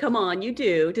 yeah, come on, you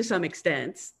do to some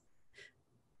extent.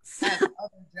 I have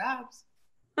other jobs.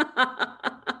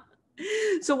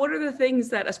 So what are the things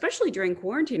that, especially during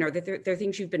quarantine, are there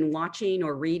things you've been watching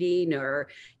or reading or,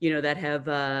 you know, that have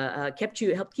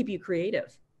helped keep you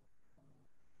creative?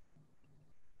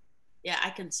 Yeah,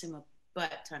 I consume a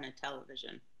butt ton of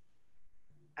television.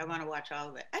 I want to watch all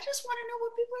of it. I just want to know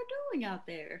what people are doing out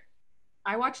there.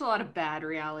 I watch a lot of bad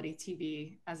reality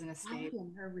TV as an escape.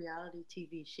 Her reality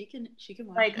TV, she can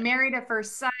watch like that. Married at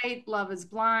First Sight, Love is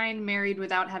Blind, Married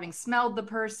Without Having Smelled the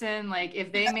Person. Like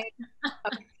if they made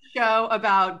a show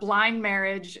about blind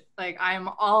marriage, like I'm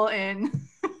all in.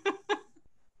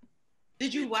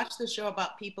 Did you watch the show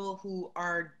about people who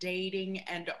are dating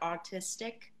and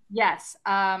autistic? Yes,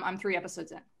 I'm 3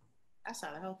 episodes in. I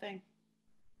saw the whole thing.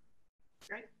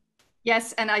 Right?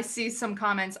 Yes, and I see some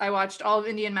comments. I watched all of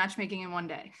Indian Matchmaking in one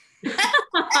day.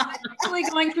 Actually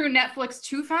going through Netflix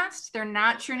too fast. They're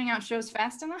not churning out shows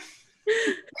fast enough.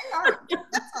 They are.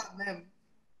 That's on them.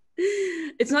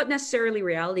 It's not necessarily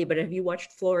reality, but have you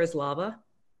watched Floor is Lava?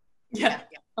 Yeah,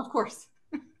 of course.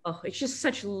 Oh, it's just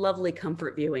such lovely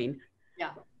comfort viewing.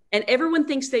 Yeah. And everyone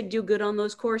thinks they do good on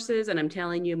those courses, and I'm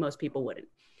telling you, most people wouldn't.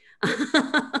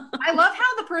 I love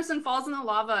how the person falls in the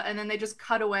lava and then they just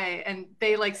cut away and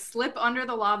they like slip under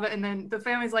the lava and then the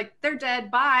family's like, they're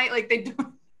dead, bye. Like they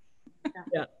don't.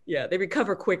 Yeah, they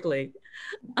recover quickly.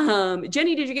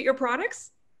 Jenny, did you get your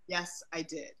products? Yes, I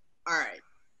did. All right.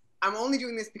 I'm only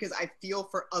doing this because I feel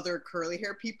for other curly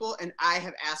hair people and I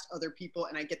have asked other people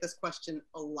and I get this question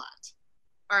a lot.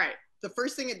 All right. The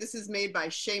first thing, this is made by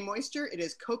Shea Moisture. It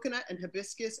is coconut and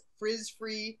hibiscus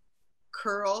frizz-free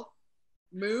curl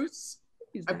mousse.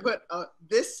 I put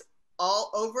this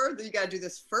all over. Then you got to do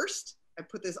this first. I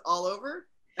put this all over.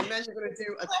 And then you're going to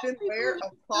do a thin layer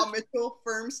of Paul Mitchell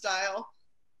Firm Style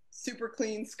Super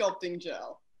Clean Sculpting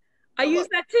Gel. I use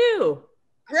that too.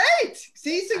 Great.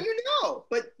 See, so you know,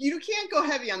 but you can't go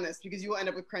heavy on this because you will end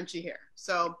up with crunchy hair.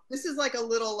 So this is like a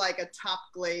little, like a top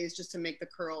glaze just to make the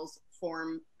curls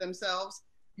form themselves.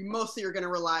 You mostly are going to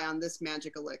rely on this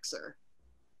magic elixir.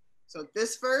 So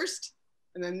this first,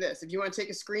 and then this. If you want to take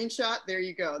a screenshot, there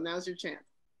you go. Now's your chance.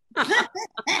 I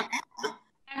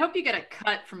hope you get a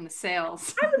cut from the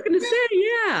sales. I was going to say,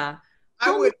 yeah.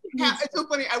 I would. It's so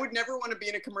funny. I would never want to be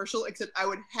in a commercial, except I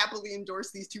would happily endorse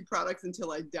these two products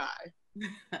until I die.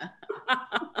 I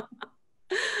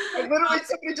literally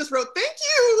somebody just wrote, "Thank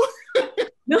you."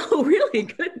 No, really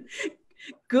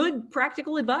good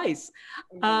practical advice.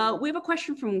 We have a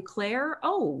question from Claire.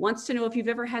 Oh, wants to know if you've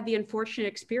ever had the unfortunate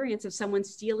experience of someone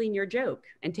stealing your joke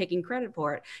and taking credit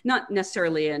for it. Not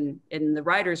necessarily in the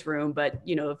writer's room, but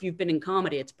you know, if you've been in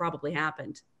comedy, it's probably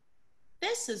happened.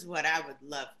 This is what I would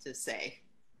love to say.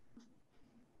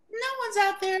 No one's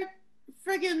out there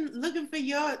friggin' looking for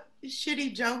your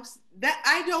shitty jokes. That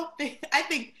I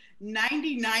think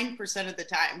 99% of the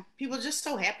time, people just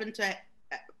so happen to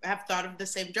have thought of the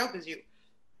same joke as you.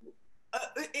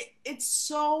 It's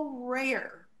so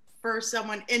rare for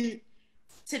someone in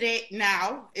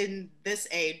this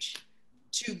age,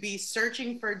 to be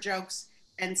searching for jokes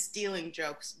and stealing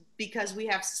jokes because we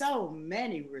have so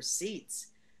many receipts.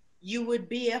 You would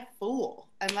be a fool.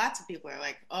 And lots of people are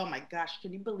like, oh my gosh,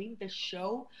 can you believe this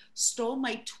show stole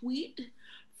my tweet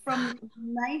from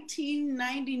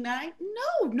 1999?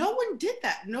 No one did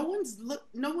that. No one's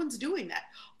doing that.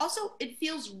 Also, it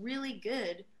feels really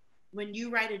good when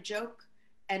you write a joke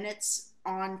and it's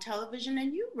on television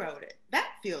and you wrote it.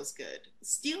 That feels good.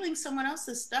 Stealing someone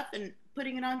else's stuff and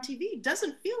putting it on TV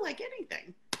doesn't feel like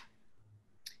anything.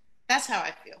 That's how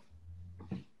I feel.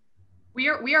 We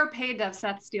are paid to have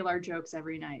Seth steal our jokes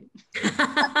every night.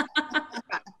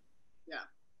 Yeah.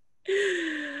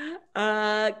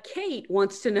 Kate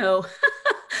wants to know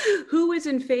who is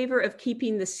in favor of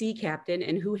keeping the sea captain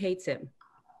and who hates him.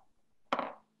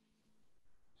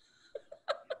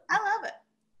 I love it.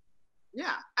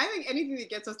 Yeah, I think anything that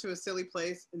gets us to a silly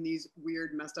place in these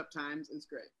weird, messed up times is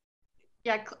great.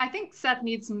 Yeah, I think Seth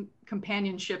needs some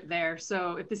companionship there.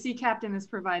 So if the sea captain is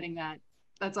providing that,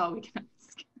 that's all we can ask.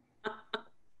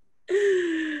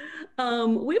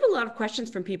 We have a lot of questions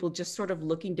from people just sort of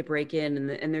looking to break in,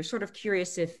 and they're sort of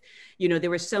curious if, you know, there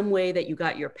was some way that you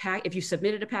got your pack, if you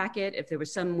submitted a packet, if there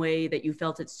was some way that you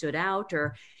felt it stood out,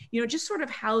 or, you know, just sort of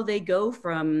how they go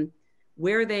from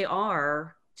where they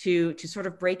are to sort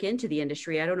of break into the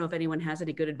industry. I don't know if anyone has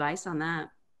any good advice on that.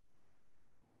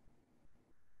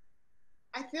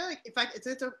 I feel like if I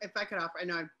could offer, I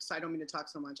don't mean to talk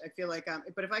so much. I feel like,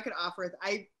 but if I could offer it,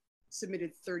 I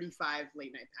submitted 35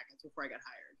 late night packets before I got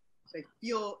hired. So I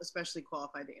feel especially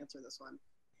qualified to answer this one.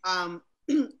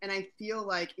 And I feel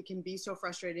like it can be so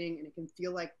frustrating, and it can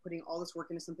feel like putting all this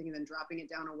work into something and then dropping it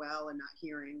down a well and not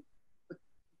hearing. But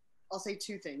I'll say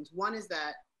two things. One is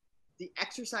that the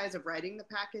exercise of writing the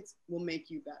packets will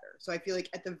make you better. So I feel like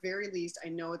at the very least, I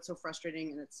know it's so frustrating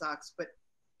and it sucks, but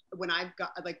when I've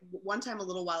got, like, one time a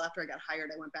little while after I got hired,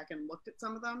 I went back and looked at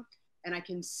some of them, and I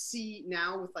can see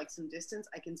now with like some distance,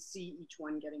 I can see each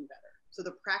one getting better. So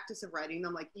the practice of writing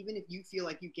them, like, even if you feel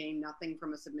like you gain nothing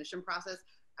from a submission process,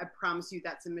 I promise you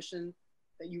that submission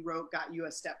that you wrote got you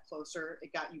a step closer.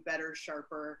 It got you better,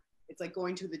 sharper. It's like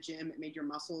going to the gym. It made your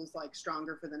muscles like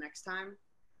stronger for the next time.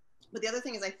 But the other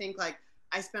thing is, I think, like,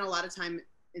 I spent a lot of time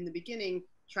in the beginning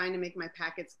trying to make my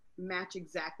packets match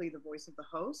exactly the voice of the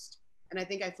host. And I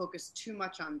think I focused too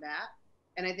much on that.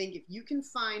 And I think if you can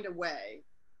find a way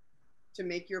to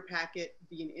make your packet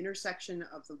be an intersection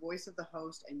of the voice of the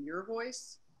host and your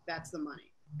voice, that's the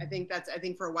money. I think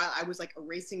for a while I was like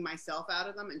erasing myself out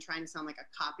of them and trying to sound like a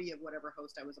copy of whatever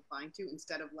host I was applying to,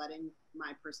 instead of letting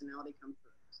my personality come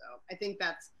through. So I think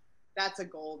that's a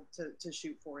goal to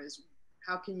shoot for, is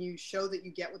how can you show that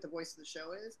you get what the voice of the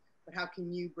show is, but how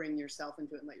can you bring yourself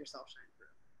into it and let yourself shine through?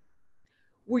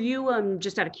 Were you,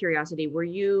 just out of curiosity, were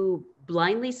you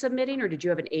blindly submitting, or did you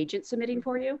have an agent submitting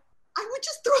for you? I would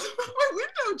just throw them out my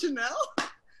window, Jenelle.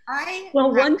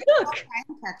 One took. I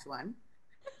can catch one.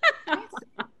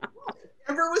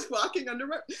 Amber was walking under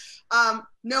my.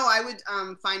 No, I would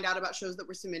find out about shows that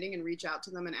were submitting and reach out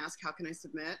to them and ask, how can I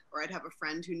submit? Or I'd have a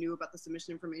friend who knew about the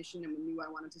submission information and knew I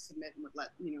wanted to submit and would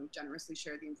generously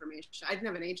share the information. I didn't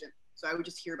have an agent, so I would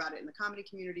just hear about it in the comedy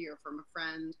community or from a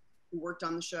friend who worked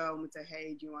on the show and would say,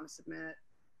 hey, do you want to submit?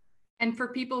 And for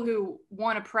people who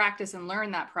want to practice and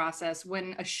learn that process,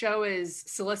 when a show is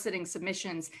soliciting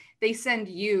submissions, they send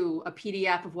you a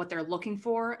PDF of what they're looking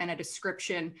for and a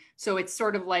description. So it's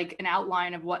sort of like an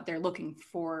outline of what they're looking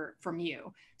for from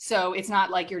you. So it's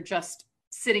not like you're just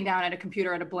sitting down at a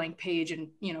computer at a blank page and,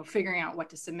 you know, figuring out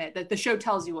what to submit. The show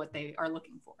tells you what they are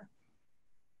looking for.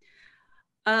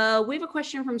 We have a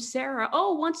question from Sarah.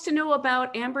 Oh, wants to know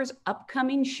about Amber's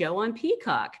upcoming show on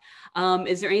Peacock.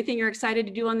 Is there anything you're excited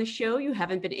to do on the show you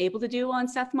haven't been able to do on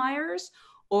Seth Meyers?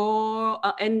 Or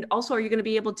and also, are you going to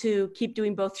be able to keep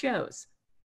doing both shows?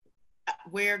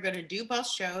 We're going to do both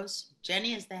shows.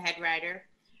 Jenny is the head writer.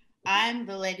 I'm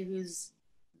the lady who's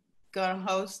going to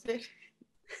host it.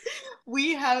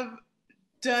 We have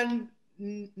done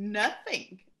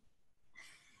nothing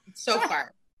so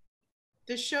far.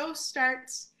 The show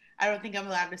starts, I don't think I'm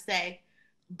allowed to say,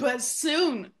 but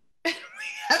soon. We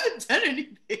haven't done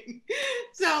anything.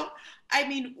 So, I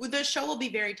mean, the show will be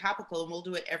very topical and we'll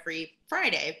do it every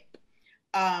Friday.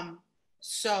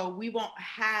 So we won't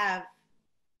have,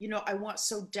 you know, I want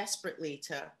so desperately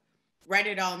to write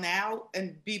it all now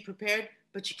and be prepared,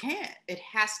 but you can't. It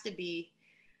has to be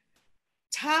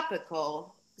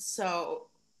topical. So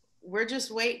we're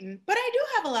just waiting. But I do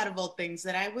have a lot of old things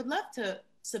that I would love to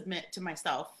submit to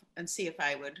myself and see if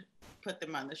I would put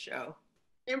them on the show.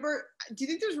 Amber, do you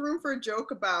think there's room for a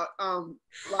joke about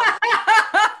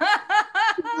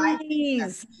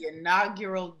Please. The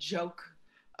inaugural joke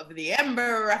of the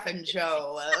Amber Ruffin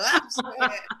show. I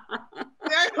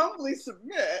humbly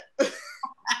submit.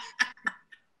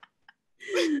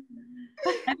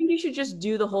 I think you should just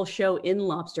do the whole show in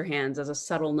lobster hands as a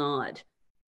subtle nod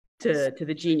to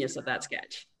the genius of that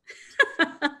sketch.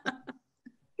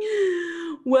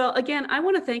 Well, again, I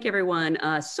want to thank everyone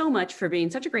so much for being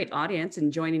such a great audience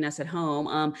and joining us at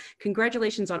home.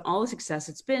 Congratulations on all the success.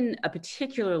 It's been a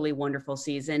particularly wonderful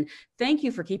season. Thank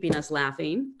you for keeping us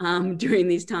laughing during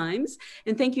these times.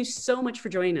 And thank you so much for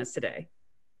joining us today.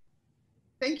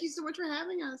 Thank you so much for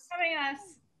having us.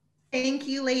 Thank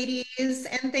you, ladies.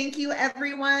 And thank you,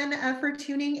 everyone, for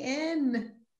tuning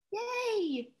in.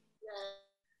 Yay!